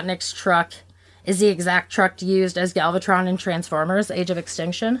 Robotnik's truck is the exact truck used as Galvatron in Transformers: Age of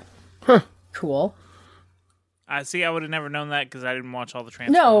Extinction. Huh. Cool. I see. I would have never known that because I didn't watch all the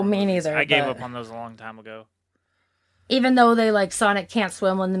Transformers. No, me movies. neither, I gave but- up on those a long time ago. Even though they, like, Sonic can't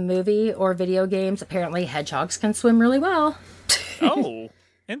swim in the movie or video games, apparently hedgehogs can swim really well. Oh,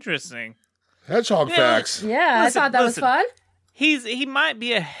 interesting. Hedgehog Yeah. facts. Yeah, Listen, I thought that was listen. fun. He might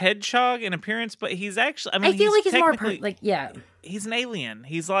be a hedgehog in appearance, but he's actually. I mean, I feel like he's more, technically- yeah. he's an alien.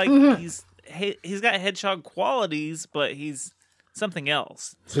 He's like he's got hedgehog qualities, but he's something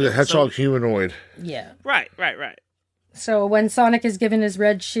else. So the hedgehog humanoid. Yeah. Right. So when Sonic is given his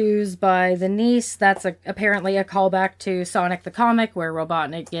red shoes by the niece, that's apparently a callback to Sonic the comic, where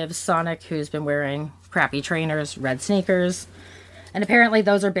Robotnik gives Sonic, who's been wearing crappy trainers, red sneakers. And apparently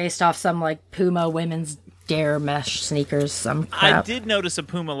those are based off some like Puma women's Dare mesh sneakers. Some crap. I did notice a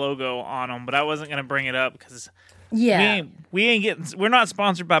Puma logo on them, but I wasn't going to bring it up because Yeah. we're not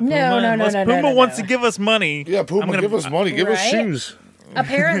sponsored by Puma No, unless Puma wants to give us money. Yeah, Puma, give us money. Give us Right? shoes.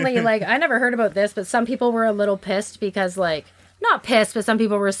 Apparently, like, I never heard about this, but some people were a little pissed because, like, not pissed, but some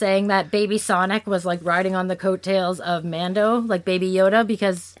people were saying that Baby Sonic was, like, riding on the coattails of Mando, like Baby Yoda,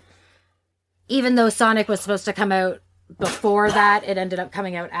 because even though Sonic was supposed to come out before that, it ended up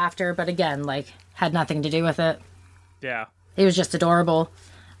coming out after, but again, like, had nothing to do with it. Yeah. It was just adorable.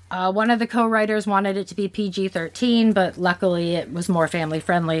 One of the co-writers wanted it to be PG-13, but luckily it was more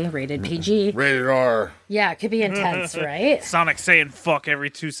family-friendly, rated PG. Rated R. Yeah, it could be intense, right? Sonic saying fuck every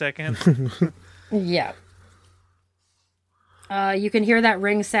 2 seconds. Yeah. You can hear that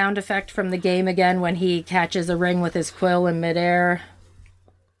ring sound effect from the game again when he catches a ring with his quill in midair.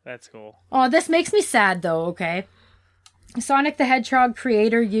 That's cool. Oh, this makes me sad, though, okay? Sonic the Hedgehog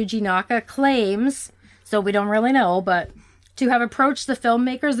creator Yuji Naka claims, so we don't really know, but to have approached the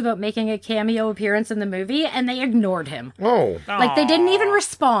filmmakers about making a cameo appearance in the movie, and they ignored him. Oh. Like, they didn't even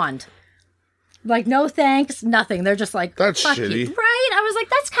respond. Like, no thanks, nothing. They're just like, That's fuck shitty. you. Right? I was like,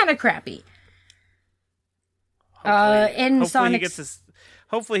 that's kind of crappy.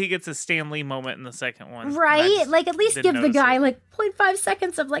 Hopefully he gets a Stan Lee moment in the second one. Right? Like, at least give the guy, like, 0.5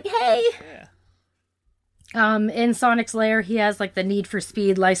 seconds of, like, hey. Yeah. In Sonic's lair, he has, like, the Need for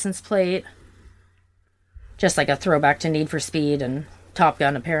Speed license plate. Just like a throwback to Need for Speed and Top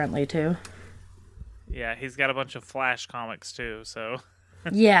Gun, apparently, too. Yeah, he's got a bunch of Flash comics, too, so...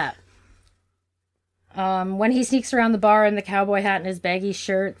 Yeah. When he sneaks around the bar in the cowboy hat and his baggy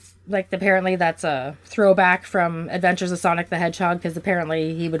shirts, like, apparently that's a throwback from Adventures of Sonic the Hedgehog, because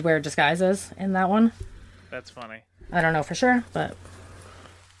apparently he would wear disguises in that one. That's funny. I don't know for sure, but...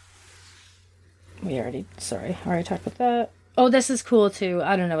 I already talked about that. Oh, this is cool, too.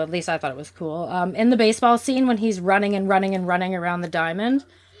 I don't know, at least I thought it was cool. In the baseball scene, when he's running around the diamond,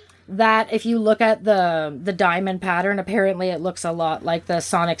 that, if you look at the diamond pattern, apparently it looks a lot like the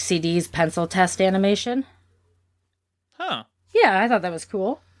Sonic CD's pencil test animation. Huh. Yeah, I thought that was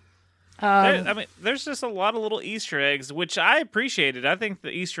cool. There's just a lot of little Easter eggs, which I appreciated. I think the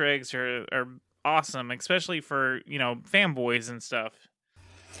Easter eggs are awesome, especially for, fanboys and stuff.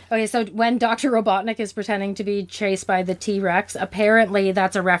 Okay, so when Dr. Robotnik is pretending to be chased by the T-Rex, apparently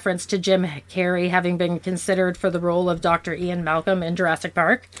that's a reference to Jim Carrey having been considered for the role of Dr. Ian Malcolm in Jurassic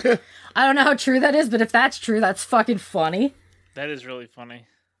Park. I don't know how true that is, but if that's true, that's fucking funny. That is really funny.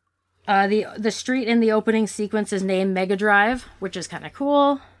 The street in the opening sequence is named Mega Drive, which is kind of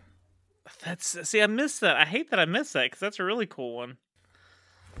cool. I missed that. I hate that I missed that, because that's a really cool one.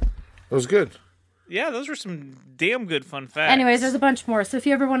 It was good. Yeah, those were some damn good fun facts. Anyways, there's a bunch more, so if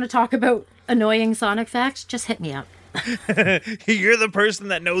you ever want to talk about annoying Sonic facts, just hit me up. You're the person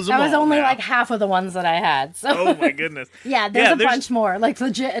that knows them all. That was only now. like half of the ones that I had, so... Oh my goodness. Yeah, there's a bunch more, like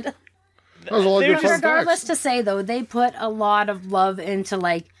legit. That was a lot of good fun Regardless facts. to say, though, they put a lot of love into,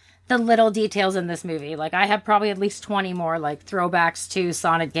 like, the little details in this movie. Like, I have probably at least 20 more, like, throwbacks to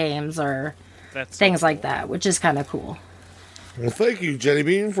Sonic games or things like that, which is kind of cool. Well, thank you, Jenny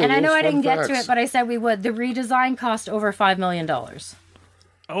Bean, for And I know I didn't facts. get to it, but I said we would. The redesign cost over $5 million.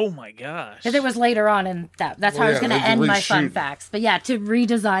 Oh my gosh. Because it was later on, and that's how I was going to end my fun facts. But yeah, to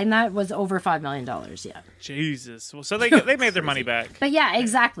redesign that was over $5 million, yeah. Jesus. Well, so they made their money back. But yeah,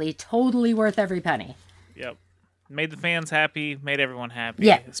 exactly. Totally worth every penny. Yep. Made the fans happy, made everyone happy.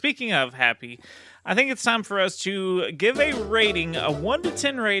 Yeah. Speaking of happy, I think it's time for us to give a rating, a 1 to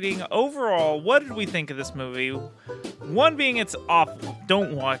 10 rating overall. What did we think of this movie? 1 being it's awful,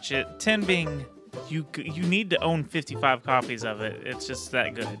 don't watch it. 10 being you need to own 55 copies of it. It's just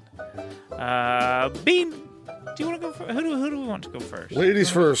that good. Bean, do you want to go first? Who do we want to go first? Ladies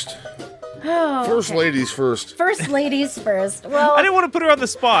first. Oh, First ladies first. First ladies first. Well, I didn't want to put her on the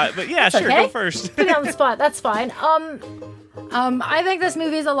spot, but yeah, sure, okay. go first. Put me on the spot. That's fine. I think this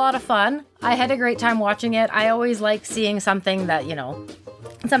movie is a lot of fun. I had a great time watching it. I always like seeing something that,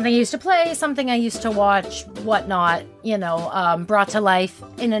 something I used to play, something I used to watch, whatnot, brought to life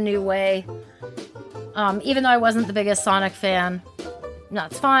in a new way. Even though I wasn't the biggest Sonic fan,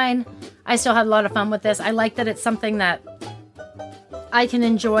 that's fine. I still had a lot of fun with this. I like that it's something that I can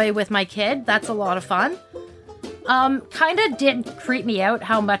enjoy with my kid. That's a lot of fun. Kind of did creep me out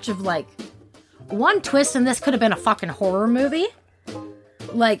how much of, like, one twist in this could have been a fucking horror movie.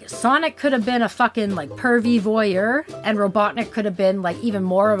 Like, Sonic could have been a fucking, like, pervy voyeur, and Robotnik could have been, like, even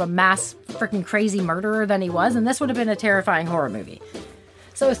more of a mass freaking crazy murderer than he was, and this would have been a terrifying horror movie.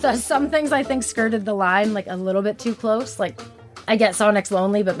 So some things I think skirted the line, like, a little bit too close. Like, I get Sonic's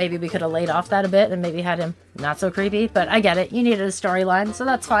lonely, but maybe we could have laid off that a bit and maybe had him not so creepy. But I get it. You needed a storyline, so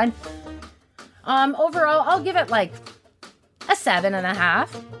that's fine. Overall, I'll give it like a 7.5.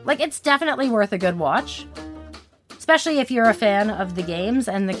 Like, it's definitely worth a good watch. Especially if you're a fan of the games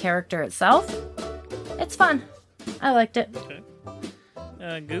and the character itself. It's fun. I liked it. Okay.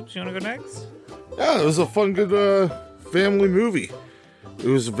 Goops, you want to go next? Yeah, it was a fun, good family movie. It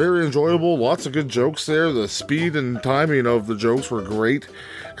was very enjoyable. Lots of good jokes there. The speed and timing of the jokes were great,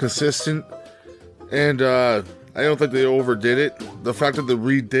 consistent, and I don't think they overdid it. The fact that they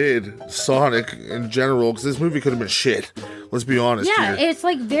redid Sonic in general, because this movie could have been shit. Let's be honest. Yeah, here. it's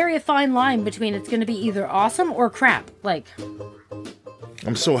like very a fine line between it's going to be either awesome or crap. Like,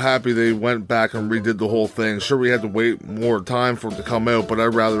 I'm so happy they went back and redid the whole thing. Sure, we had to wait more time for it to come out, but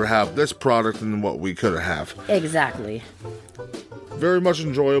I'd rather have this product than what we could have. exactly. Very much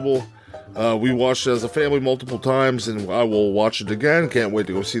enjoyable. We watched it as a family multiple times, and I will watch it again. Can't wait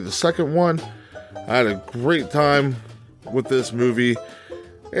to go see the second one. I had a great time with this movie.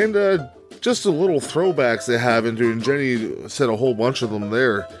 And just the little throwbacks they have into, and Jenny said a whole bunch of them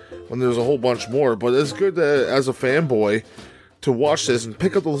there, when there's a whole bunch more. But it's good to, as a fanboy, to watch this and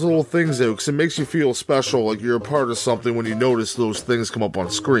pick up those little things out, because it makes you feel special, like you're a part of something when you notice those things come up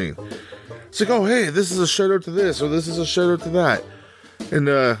on screen. It's like, oh, hey, this is a shout out to this, or this is a shout out to that. And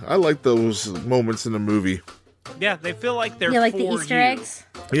I like those moments in the movie. Yeah, they feel like they're like for the Easter you. eggs?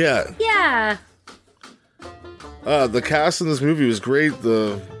 Yeah. Yeah. The cast in this movie was great.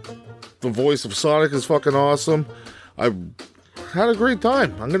 The voice of Sonic is fucking awesome. I had a great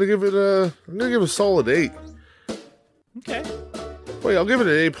time. I'm gonna give it a solid 8. Okay. Wait, I'll give it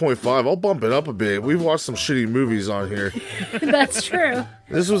an 8.5. I'll bump it up a bit. We've watched some shitty movies on here. That's true.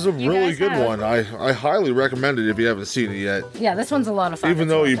 This was a really guys good have. one. I highly recommend it if you haven't seen it yet. Yeah, this one's a lot of fun. Even It's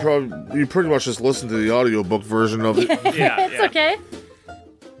though worth you it. pretty much just listened to the audiobook version of it. Yeah, It's okay.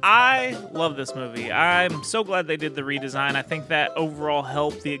 I love this movie. I'm so glad they did the redesign. I think that overall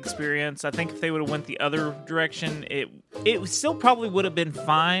helped the experience. I think if they would have went the other direction, it still probably would have been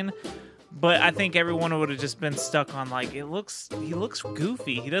fine. But I think everyone would have just been stuck on, like, he looks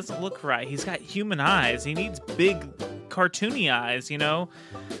goofy. He doesn't look right. He's got human eyes. He needs big, cartoony eyes, you know?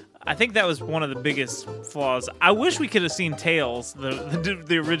 I think that was one of the biggest flaws. I wish we could have seen Tails,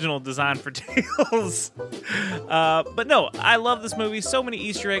 the original design for Tails. But no, I love this movie. So many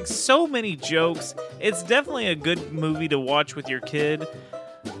Easter eggs, so many jokes. It's definitely a good movie to watch with your kid.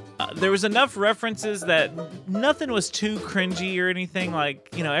 There was enough references that nothing was too cringy or anything. Like,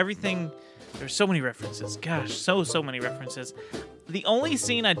 you know, everything... There's so many references. Gosh, so many references. The only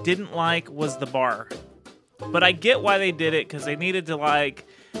scene I didn't like was the bar. But I get why they did it, because they needed to, like,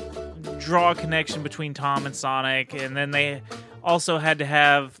 draw a connection between Tom and Sonic, and then they also had to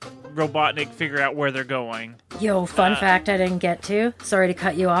have Robotnik figure out where they're going. Yo, fun fact I didn't get to. Sorry to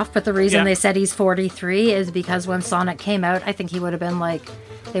cut you off, but the reason Yeah. they said he's 43 is because when Sonic came out, I think he would have been like,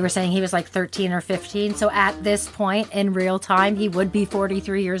 they were saying he was like 13 or 15. So at this point in real time, he would be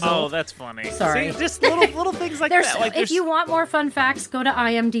 43 years Oh, old. that's funny. Sorry. See, just little things like There's, that. Like, if you want more fun facts, go to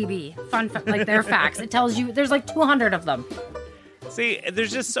IMDb. Like their facts. It tells you there's like 200 of them. See,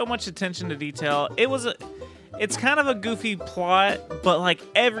 there's just so much attention to detail. It's kind of a goofy plot, but like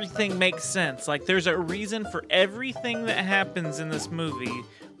everything makes sense. Like there's a reason for everything that happens in this movie.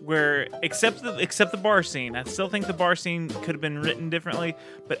 Where except the bar scene, I still think the bar scene could have been written differently,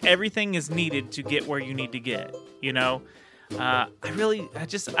 but everything is needed to get where you need to get. You know, I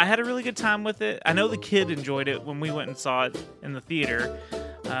had a really good time with it. I know the kid enjoyed it when we went and saw it in the theater.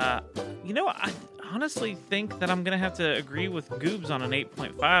 You know, I honestly think that I'm gonna have to agree with Goobs on an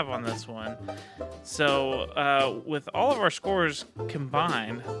 8.5 on this one. So with all of our scores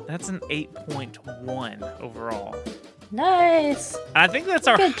combined, that's an 8.1 overall. Nice. I think that's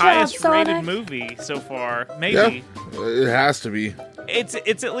our Good job, highest rated Sonic. movie so far. Maybe. Yeah, it has to be. It's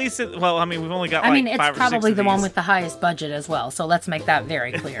at least, well, I mean, we've only got I like mean, it's 5 or 6 probably of the one these. with the highest budget as well. So let's make that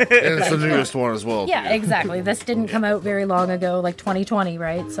very clear. And it's the newest one as well. Yeah, exactly. This didn't come out very long ago, like 2020,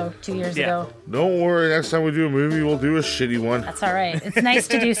 right? So 2 years Yeah. ago. Don't worry, next time we do a movie, we'll do a shitty one. That's all right. It's nice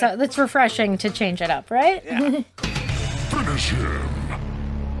to do so. It's refreshing to change it up, right? Yeah. Finish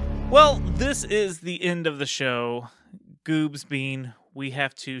him. Well, this is the end of the show. Goobs being, we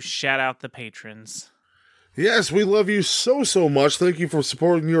have to shout out the patrons. Yes, we love you so much. Thank you for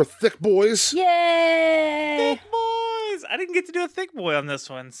supporting your thick boys. Yay! Thick boys! I didn't get to do a thick boy on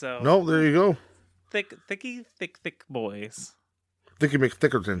this one, so... No, there you go. Thick boys. Thicky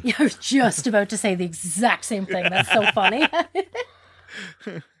McThickerton. I was just about to say the exact same thing. That's so funny.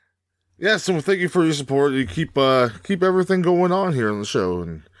 Yeah, so thank you for your support. You keep everything going on here on the show,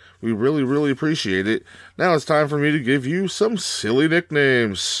 and We really, really appreciate it. Now it's time for me to give you some silly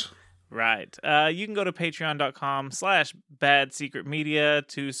nicknames. Right. You can go to patreon.com/badsecretmedia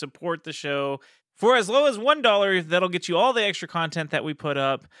to support the show. For as low as $1, that'll get you all the extra content that we put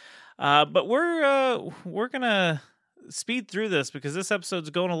up. But we're gonna speed through this because this episode's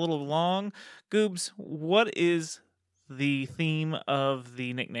going a little long. Goobs, what is the theme of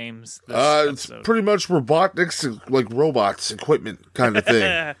the nicknames this It's episode? pretty much robotics, like robots, equipment kind of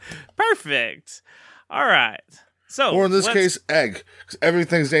thing. Perfect. All right. So, Or in this case, egg. 'Cause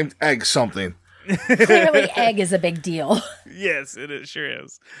everything's named egg something. Clearly, egg is a big deal. yes, it sure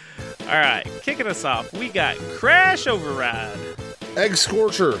is. All right, kicking us off, we got Crash Override, Egg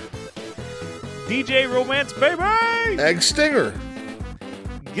Scorcher. DJ Romance Baby, Egg Stinger.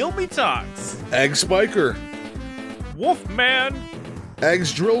 Gilby Talks, Egg Spiker. Wolfman,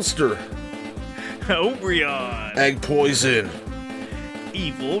 Eggs Drillster. Obrion, Egg Poison.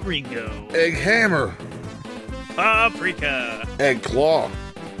 Evil Ringo, Egg Hammer. Paprika, Egg Claw.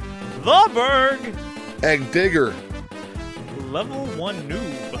 The Berg, Egg Digger. Level 1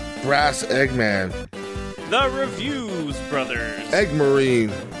 Noob, Brass Eggman. The Reviews Brothers, Egg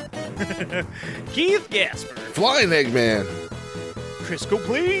Marine. Keith Gasper, Flying Eggman. Crisco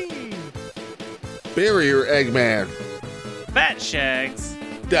Clean, Barrier Eggman. Fat Shags,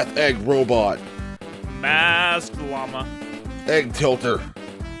 Death Egg Robot. Masked Llama, Egg Tilter.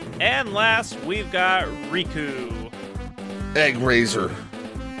 and last we've got Riku. Egg Razor.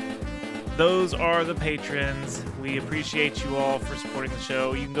 Those are the patrons. We appreciate you all for supporting the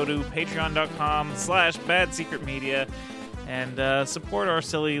show. You can go to patreon.com/badsecretmedia and support our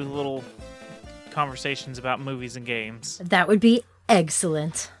silly little conversations about movies and games. That would be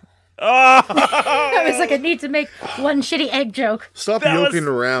excellent. Oh! I was like, I need to make one shitty egg joke. Stop That yoking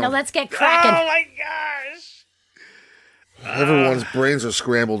was- around. Now let's get cracking. Oh my gosh! Everyone's brains are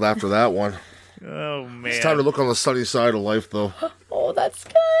scrambled after that one. Oh man. It's time to look on the sunny side of life, though. Oh, that's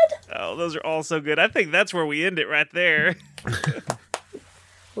good. Oh, those are all so good. I think that's where we end it right there.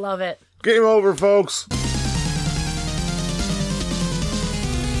 Love it. Game over, folks.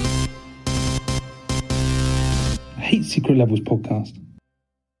 Hate Secret Levels podcast.